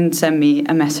group, and even send me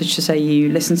a message to say you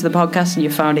listened to the podcast and you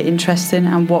found it interesting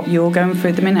and what you're going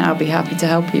through at the minute. I'll be happy to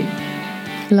help you.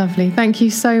 Lovely. Thank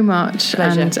you so much.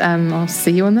 Pleasure. And I'll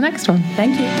see you on the next one.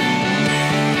 Thank you.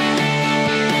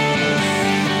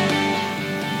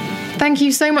 Thank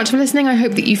you so much for listening. I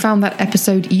hope that you found that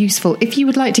episode useful. If you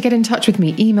would like to get in touch with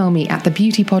me, email me at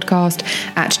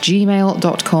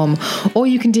thebeautypodcast@gmail.com, or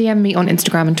you can DM me on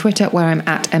Instagram and Twitter where I'm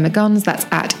at Emma Guns, that's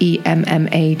at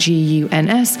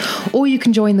EMMAGUNS, or you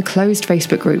can join the closed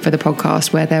Facebook group for the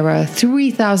podcast where there are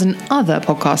 3,000 other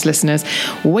podcast listeners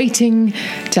waiting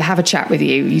to have a chat with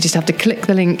you. You just have to click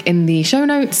the link in the show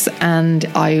notes and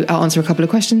I'll answer a couple of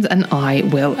questions and I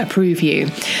will approve you.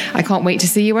 I can't wait to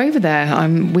see you over there.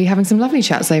 We're having some lovely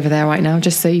chats over there right now,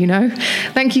 just so you know.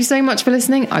 Thank you so much for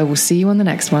listening. I will see you on the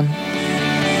next one.